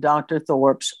corroborating Dr.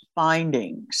 Thorpe's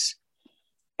findings.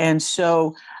 And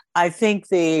so I think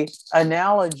the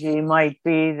analogy might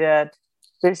be that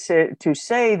to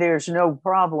say there's no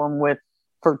problem with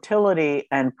fertility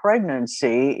and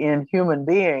pregnancy in human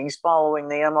beings following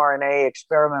the mRNA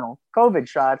experimental COVID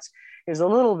shots is a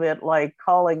little bit like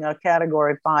calling a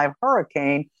Category 5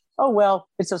 hurricane, oh, well,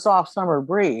 it's a soft summer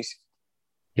breeze.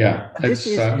 Yeah, this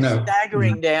is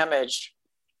staggering damage.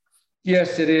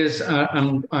 Yes, it is,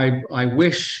 and I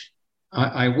wish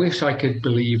I could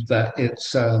believe that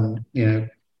it's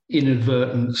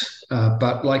inadvertent,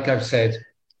 but like I've said,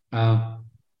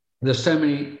 there's so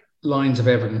many lines of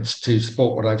evidence to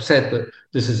support what I've said that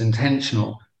this is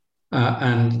intentional.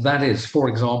 And that is, for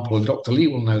example, and Dr. Lee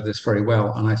will know this very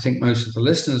well, and I think most of the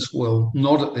listeners will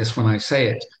nod at this when I say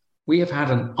it, we have had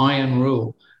an iron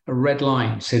rule, a red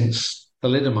line since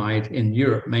thalidomide in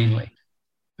Europe mainly,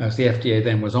 as the FDA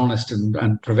then was honest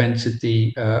and prevented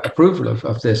the approval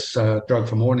of this drug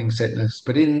for morning sickness.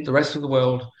 But in the rest of the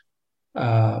world,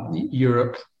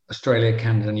 Europe, Australia,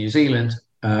 Canada, New Zealand,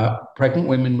 pregnant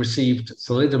women received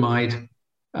thalidomide,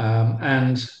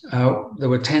 and there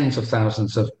were tens of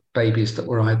thousands of babies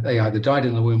that they either died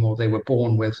in the womb or they were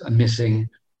born with a missing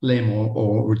limb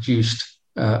or reduced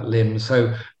limb.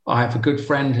 So I have a good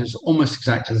friend who's almost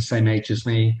exactly the same age as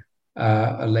me,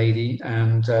 a lady,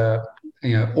 and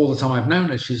all the time I've known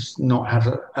her, she's not had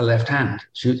a left hand.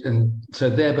 And so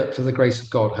there, but for the grace of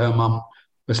God, her mum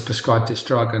was prescribed this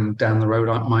drug, and down the road,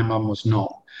 my mum was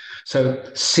not. So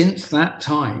since that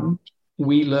time,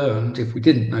 we learned, if we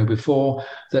didn't know before,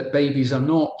 that babies are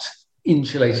not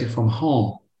insulated from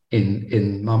harm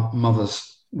in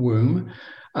mother's womb.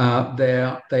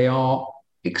 They are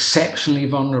exceptionally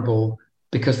vulnerable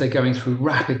because they're going through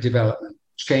rapid development,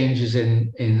 changes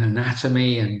in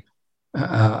anatomy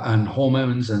and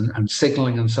hormones and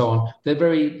signaling and so on. They're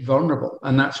very vulnerable,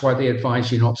 and that's why they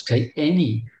advise you not to take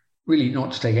any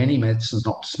medicines,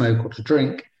 not to smoke or to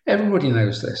drink. Everybody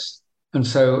knows this. And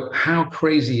so how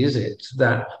crazy is it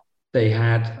that they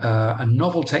had a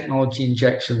novel technology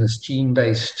injection, this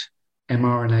gene-based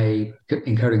mRNA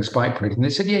encoding spike protein? They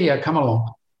said, yeah, come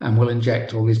along, and we'll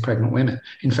inject all these pregnant women.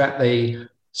 In fact, they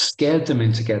scared them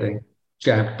into getting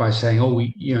jabbed by saying,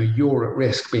 you're at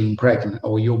risk being pregnant,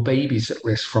 or your baby's at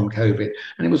risk from COVID.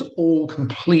 And it was all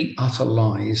complete, utter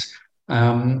lies.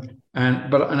 And I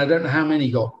don't know how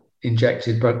many got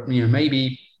injected, but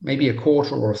maybe a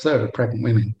quarter or a third of pregnant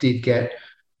women did get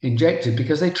injected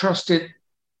because they trusted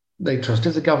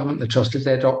the government, they trusted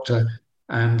their doctor,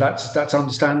 and that's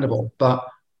understandable. But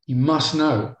you must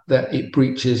know that it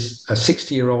breaches a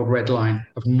 60-year-old red line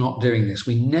of not doing this.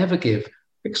 We never give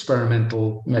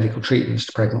experimental medical treatments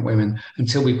to pregnant women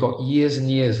until we've got years and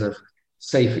years of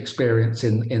safe experience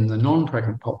in the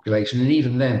non-pregnant population, and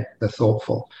even then they're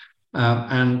thoughtful.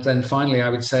 And then finally, I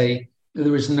would say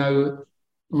there is no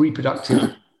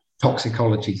reproductive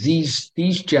toxicology.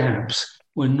 These jabs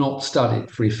were not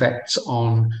studied for effects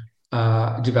on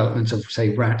development of,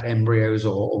 say, rat embryos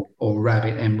or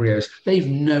rabbit embryos. They've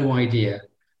no idea.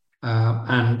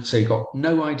 And so you've got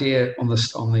no idea on the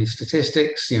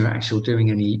statistics, actually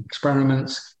doing any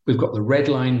experiments. We've got the red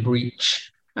line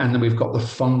breach, and then we've got the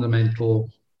fundamental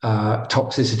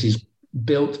toxicities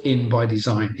built in by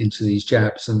design into these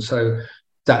jabs. And so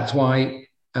that's why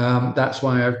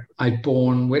I've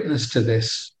borne witness to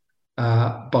this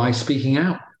by speaking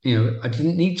out. I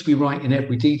didn't need to be right in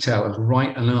every detail. I was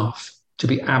right enough to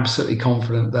be absolutely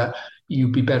confident that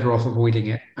you'd be better off avoiding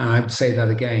it. And I would say that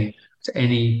again to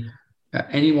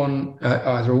anyone,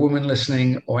 either a woman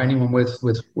listening or anyone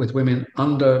with women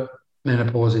under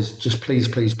menopause, is just please,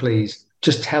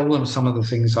 just tell them some of the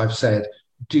things I've said.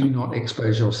 Do not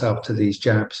expose yourself to these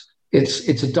jabs. It's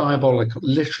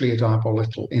literally a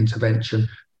diabolical intervention.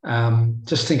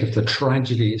 Just think of the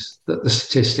tragedies that the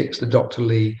statistics that Dr.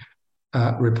 Lee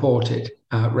reported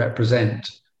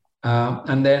represent.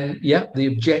 And then, the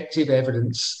objective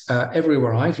evidence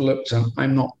everywhere I've looked, and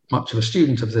I'm not much of a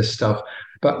student of this stuff,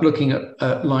 but looking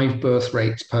at live birth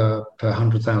rates per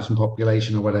 100,000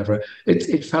 population or whatever,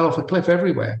 it fell off a cliff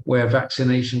everywhere where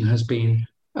vaccination has been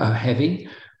heavy.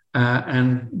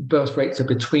 And birth rates are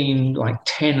between like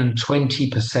 10 and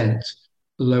 20%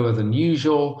 lower than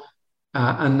usual.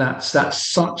 And that's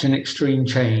such an extreme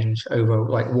change over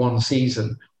like one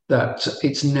season that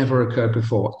it's never occurred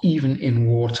before, even in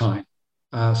wartime.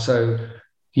 I'm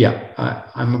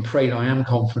afraid I am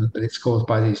confident that it's caused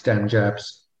by these damn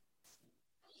jabs.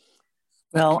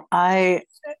 Well, I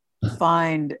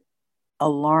find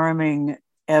alarming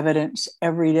evidence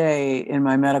every day in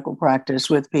my medical practice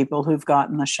with people who've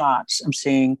gotten the shots. I'm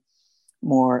seeing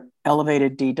more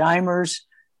elevated D-dimers,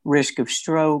 risk of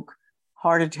stroke,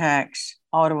 heart attacks,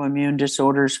 autoimmune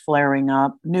disorders flaring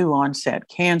up, new onset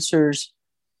cancers,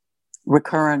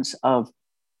 recurrence of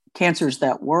cancers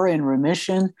that were in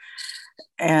remission,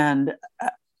 and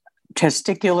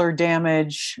testicular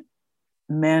damage,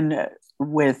 men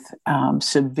with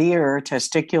severe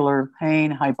testicular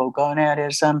pain,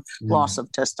 hypogonadism, loss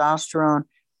of testosterone,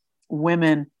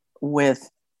 women with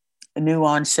new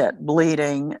onset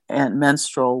bleeding and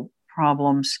menstrual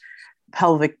problems,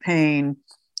 pelvic pain,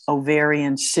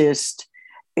 ovarian cyst.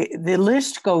 The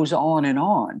list goes on and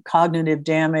on. Cognitive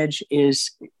damage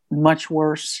is much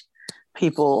worse.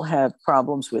 People have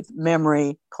problems with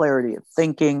memory, clarity of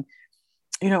thinking,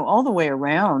 all the way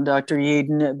around, Dr.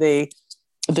 Yeadon.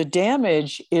 The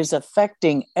damage is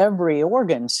affecting every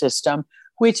organ system,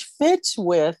 which fits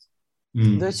with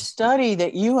the study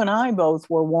that you and I both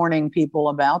were warning people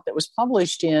about that was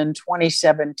published in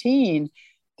 2017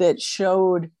 that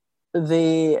showed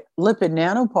the lipid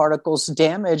nanoparticles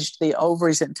damaged the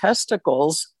ovaries and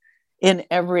testicles in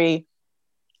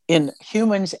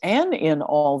humans and in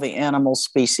all the animal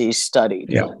species studied.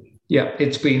 Yeah.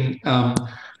 It's been,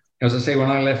 as I say,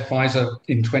 when I left Pfizer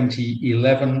in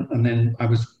 2011, and then I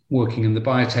was working in the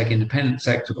biotech independent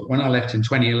sector, but when I left in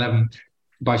 2011,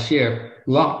 by sheer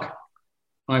luck,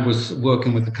 I was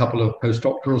working with a couple of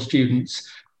postdoctoral students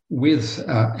with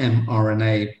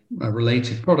mRNA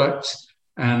related products,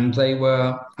 and they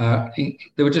were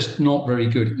just not very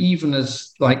good, even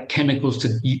as like chemicals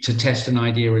to test an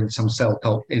idea in some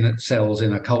cells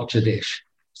in a culture dish.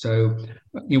 So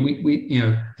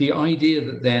the idea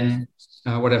that then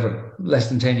less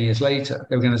than 10 years later,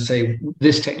 they were going to say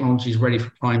this technology is ready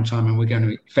for prime time and we're going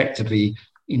to effectively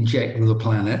inject with the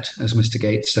planet, as Mr.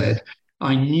 Gates said.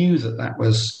 I knew that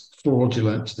was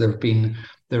fraudulent. There have been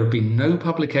no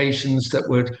publications that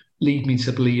would lead me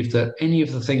to believe that any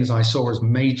of the things I saw as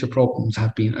major problems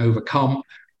have been overcome.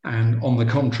 And on the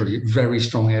contrary, very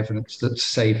strong evidence that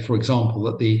say, for example,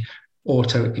 that the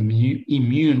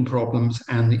autoimmune problems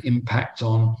and the impact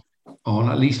on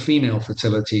at least female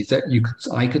fertility that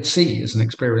I could see as an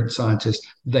experienced scientist,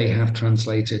 they have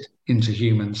translated into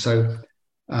humans. So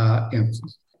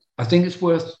I think it's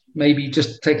worth maybe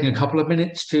just taking a couple of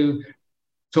minutes to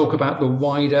talk about the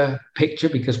wider picture,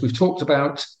 because we've talked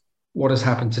about what has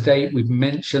happened to date. We've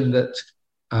mentioned that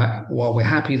while we're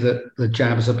happy that the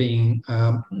jabs are being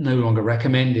no longer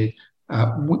recommended, I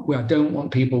don't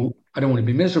want to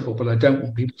be miserable, but I don't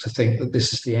want people to think that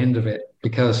this is the end of it,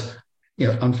 because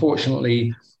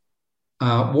unfortunately,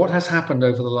 what has happened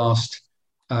over the last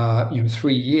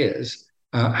 3 years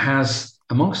has,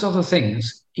 amongst other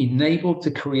things, enabled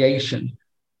the creation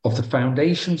of the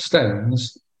foundation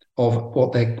stones of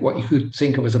what you could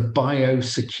think of as a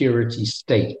biosecurity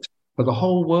state for the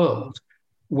whole world,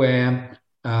 where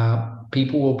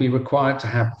people will be required to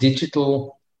have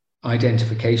digital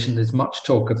identification. There's much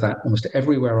talk of that almost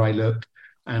everywhere I look.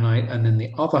 And then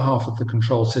the other half of the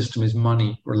control system is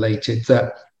money related,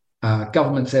 that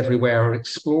governments everywhere are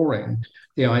exploring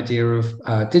the idea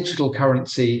of digital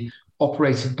currency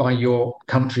operated by your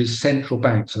country's central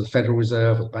bank, so the Federal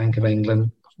Reserve or Bank of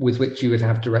England, with which you would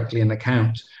have directly an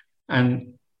account.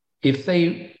 And if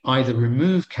they either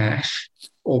remove cash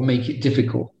or make it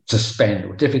difficult to spend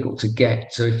or difficult to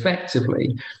get, so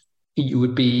effectively you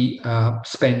would be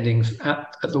spending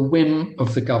at the whim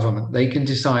of the government. They can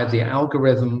decide, the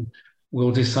algorithm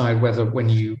will decide whether, when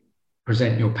you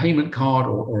present your payment card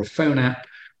or a phone app,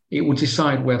 it will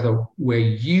decide whether where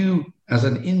you as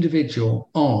an individual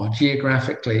are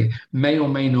geographically may or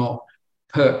may not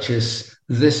purchase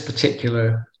this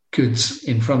particular goods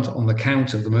in front on the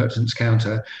counter, the merchant's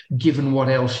counter, given what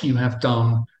else you have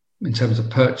done in terms of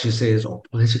purchases or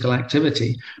political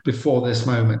activity before this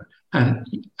moment. And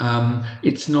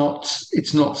it's not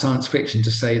science fiction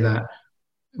to say that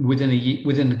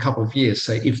within a couple of years,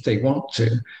 say, if they want to,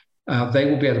 they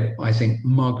will be able to, I think,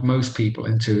 mug most people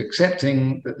into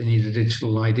accepting that they need a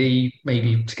digital ID,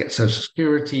 maybe to get Social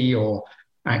Security or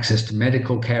access to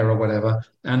medical care or whatever.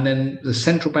 And then the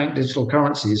central bank digital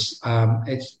currencies,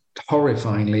 it's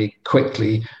horrifyingly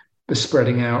quickly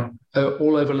spreading out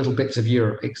all over little bits of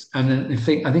Europe. And then I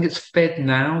think it's Fed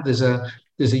now. There's a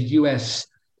US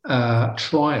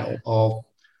trial of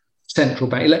central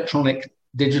bank electronic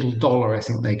digital dollar, I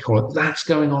think they call it. That's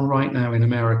going on right now in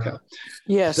America.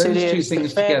 Yes, it is. The Fed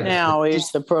together, now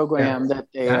is the program that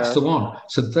they are. That's the one.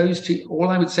 So those two, all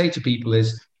I would say to people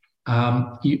is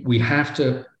we have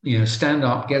to stand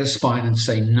up, get a spine and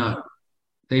say no.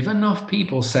 They've enough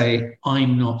people say,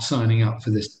 I'm not signing up for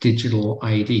this digital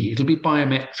ID. It'll be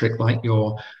biometric, like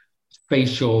your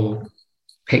facial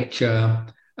picture.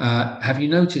 Have you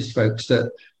noticed, folks,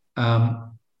 that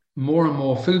more and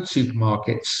more food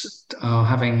supermarkets are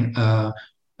having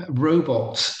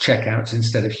robots checkouts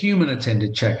instead of human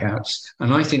attended checkouts.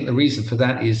 And I think the reason for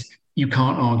that is you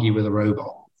can't argue with a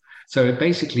robot. So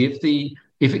basically,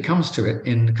 if it comes to it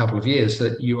in a couple of years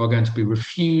that you are going to be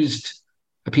refused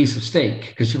a piece of steak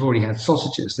because you've already had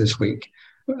sausages this week,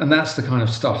 and that's the kind of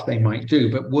stuff they might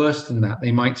do. But worse than that,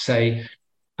 they might say,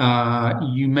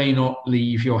 you may not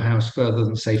leave your house further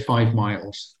than, say, 5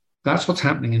 miles. That's what's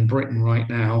happening in Britain right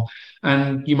now.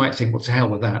 And you might think, well, to hell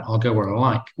with that, I'll go where I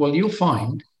like. Well, you'll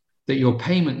find that your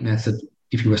payment method,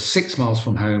 if you were 6 miles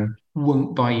from home,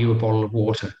 won't buy you a bottle of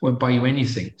water, won't buy you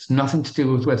anything. It's nothing to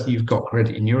do with whether you've got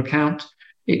credit in your account.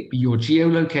 Your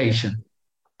geolocation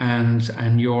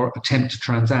and your attempt to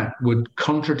transact would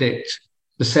contradict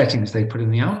the settings they put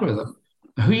in the algorithm.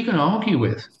 Who are you going to argue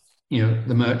with?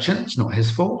 The merchant, it's not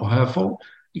his fault or her fault.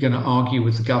 You're going to argue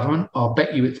with the government. I'll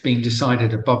bet you it's being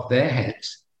decided above their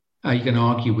heads. You're going to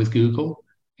argue with Google.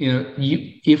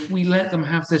 If we let them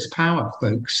have this power,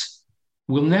 folks,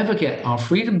 we'll never get our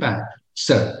freedom back.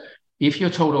 So if you're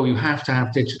told, oh, you have to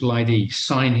have digital ID,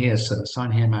 sign here, sir,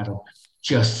 sign here, madam,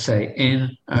 just say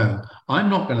no. I'm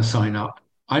not going to sign up.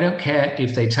 I don't care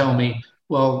if they tell me,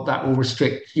 well, that will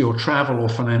restrict your travel or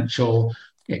financial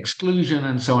exclusion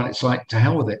and so on. It's like, to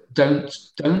hell with it. Don't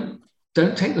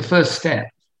take the first step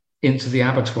into the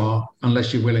abattoir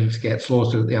unless you're willing to get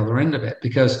slaughtered at the other end of it,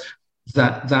 because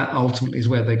that ultimately is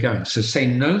where they're going. So say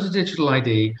no to digital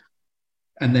ID,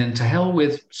 and then to hell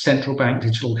with central bank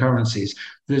digital currencies.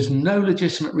 There's no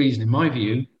legitimate reason, in my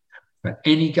view, for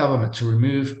any government to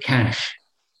remove cash.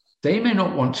 They may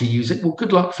not want to use it. Well,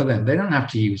 good luck for them. They don't have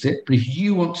to use it. But if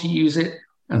you want to use it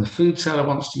and the food seller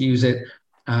wants to use it,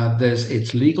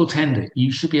 it's legal tender.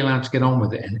 You should be allowed to get on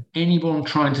with it. And anyone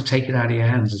trying to take it out of your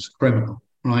hands is a criminal,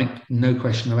 right? No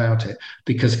question about it.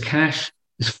 Because cash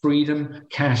is freedom.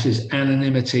 Cash is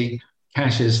anonymity.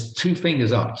 Cash is 2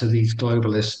 fingers up to these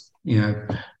globalist,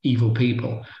 evil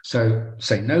people. So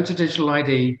say no to digital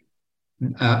ID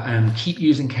and keep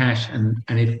using cash. And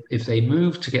if they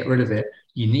move to get rid of it,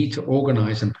 you need to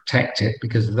organize and protect it,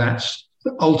 because that's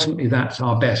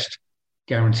our best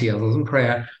guarantee, other than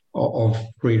prayer, of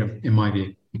freedom, in my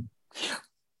view.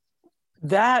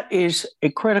 That is a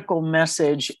critical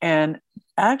message. And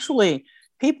actually,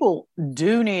 people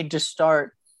do need to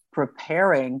start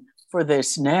preparing for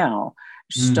this now.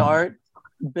 Start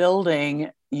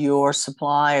building your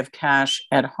supply of cash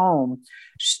at home.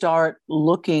 Start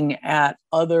looking at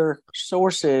other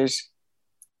sources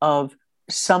of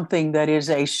something that is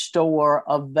a store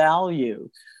of value.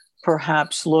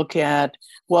 Perhaps look at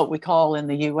what we call in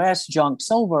the US junk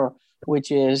silver,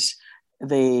 which is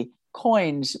the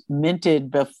coins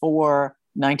minted before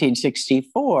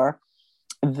 1964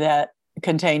 that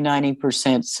contain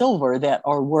 90% silver that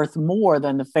are worth more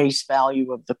than the face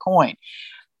value of the coin.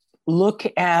 Look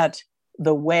at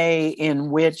the way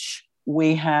in which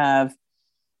we have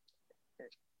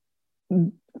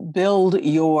build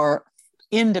your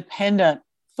independent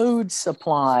food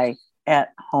supply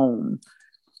at home,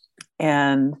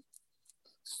 and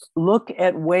look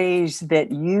at ways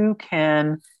that you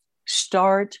can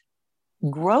start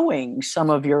growing some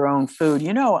of your own food.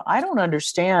 I don't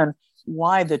understand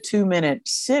why the 2-minute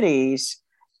cities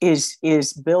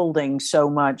is building so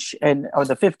much, or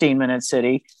the 15-minute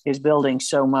city is building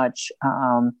so much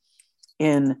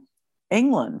in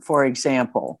England, for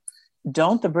example.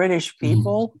 Don't the British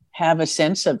people have a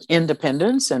sense of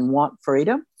independence and want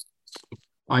freedom?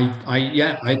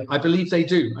 I believe they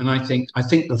do. And I think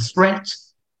the threat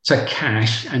to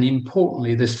cash, and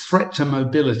importantly, this threat to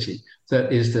mobility,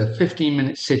 that is the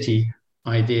 15-minute city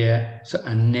idea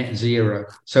and net zero.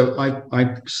 So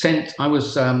I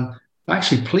was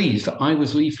actually pleased that I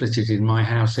was leafleted in my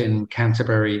house in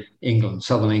Canterbury, England,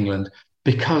 southern England,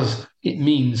 because it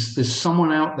means there's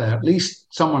someone out there, at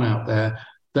least someone out there,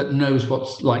 that knows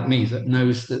what's like me, that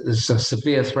knows that there's a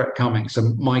severe threat coming.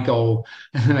 So my goal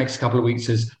in the next couple of weeks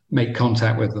is make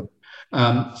contact with them.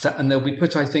 And they'll be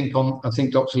put, I think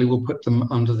Dr. Lee will put them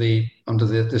under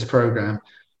this program.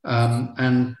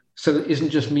 And so it isn't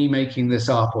just me making this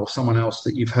up or someone else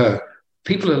that you've heard.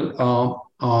 People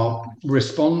are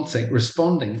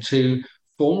responding to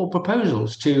formal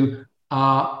proposals to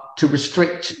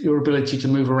restrict your ability to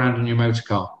move around in your motor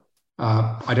car.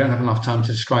 I don't have enough time to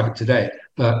describe it today,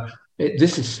 but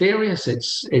this is serious.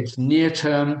 It's near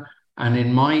term, and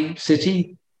in my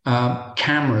city,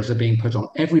 cameras are being put on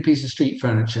every piece of street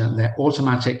furniture, and they're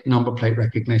automatic number plate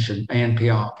recognition,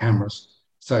 ANPR cameras.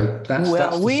 So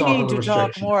that's we need to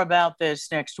talk more about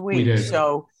this next week. We do.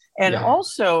 So, and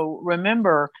also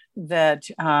remember that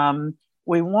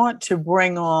we want to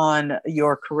bring on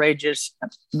your courageous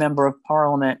member of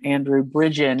Parliament, Andrew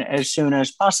Bridgen, as soon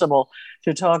as possible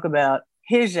to talk about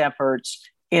his efforts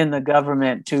in the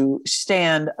government to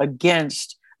stand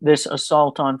against this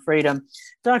assault on freedom.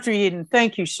 Dr. Yeadon,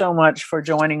 thank you so much for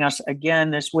joining us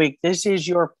again this week. This is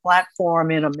your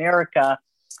platform in America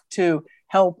to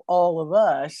help all of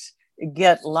us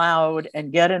get loud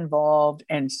and get involved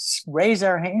and raise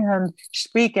our hand,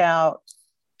 speak out,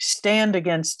 stand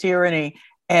against tyranny.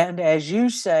 And as you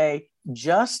say,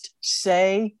 just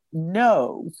say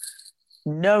no.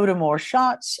 No to more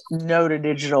shots, no to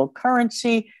digital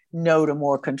currency, no to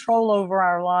more control over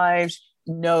our lives,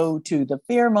 no to the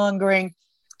fear-mongering.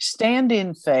 Stand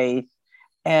in faith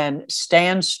and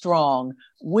stand strong.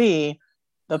 We,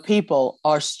 the people,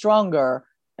 are stronger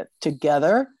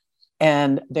together,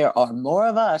 and there are more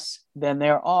of us than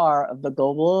there are of the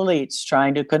global elites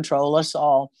trying to control us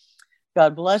all.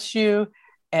 God bless you,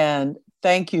 and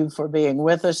thank you for being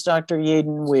with us, Dr.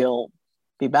 Yeadon. We'll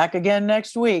be back again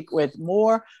next week with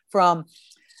more from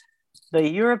the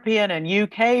European and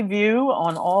UK view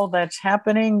on all that's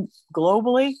happening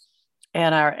globally.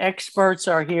 And our experts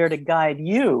are here to guide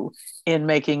you in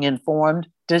making informed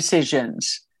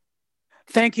decisions.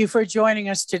 Thank you for joining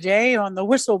us today on the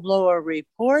Whistleblower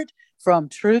Report from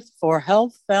Truth for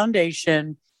Health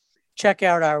Foundation. Check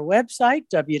out our website,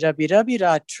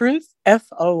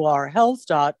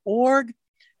 www.truthforhealth.org.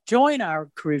 Join our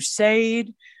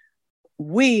crusade.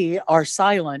 We are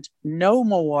silent no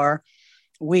more.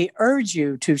 We urge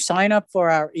you to sign up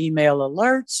for our email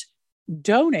alerts,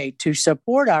 donate to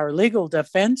support our legal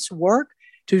defense work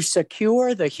to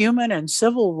secure the human and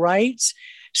civil rights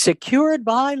secured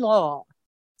by law,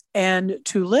 and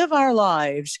to live our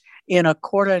lives in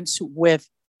accordance with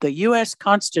the U.S.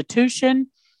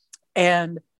 Constitution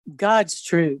and God's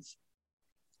truth.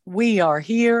 We are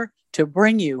here to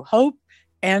bring you hope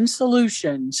and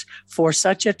solutions for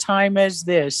such a time as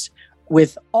this.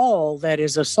 With all that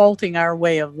is assaulting our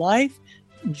way of life,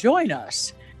 join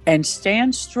us and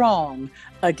stand strong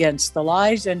against the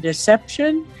lies and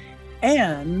deception,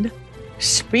 and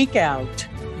speak out,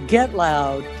 get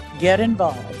loud, get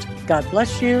involved. God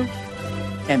bless you,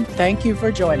 and thank you for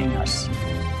joining us.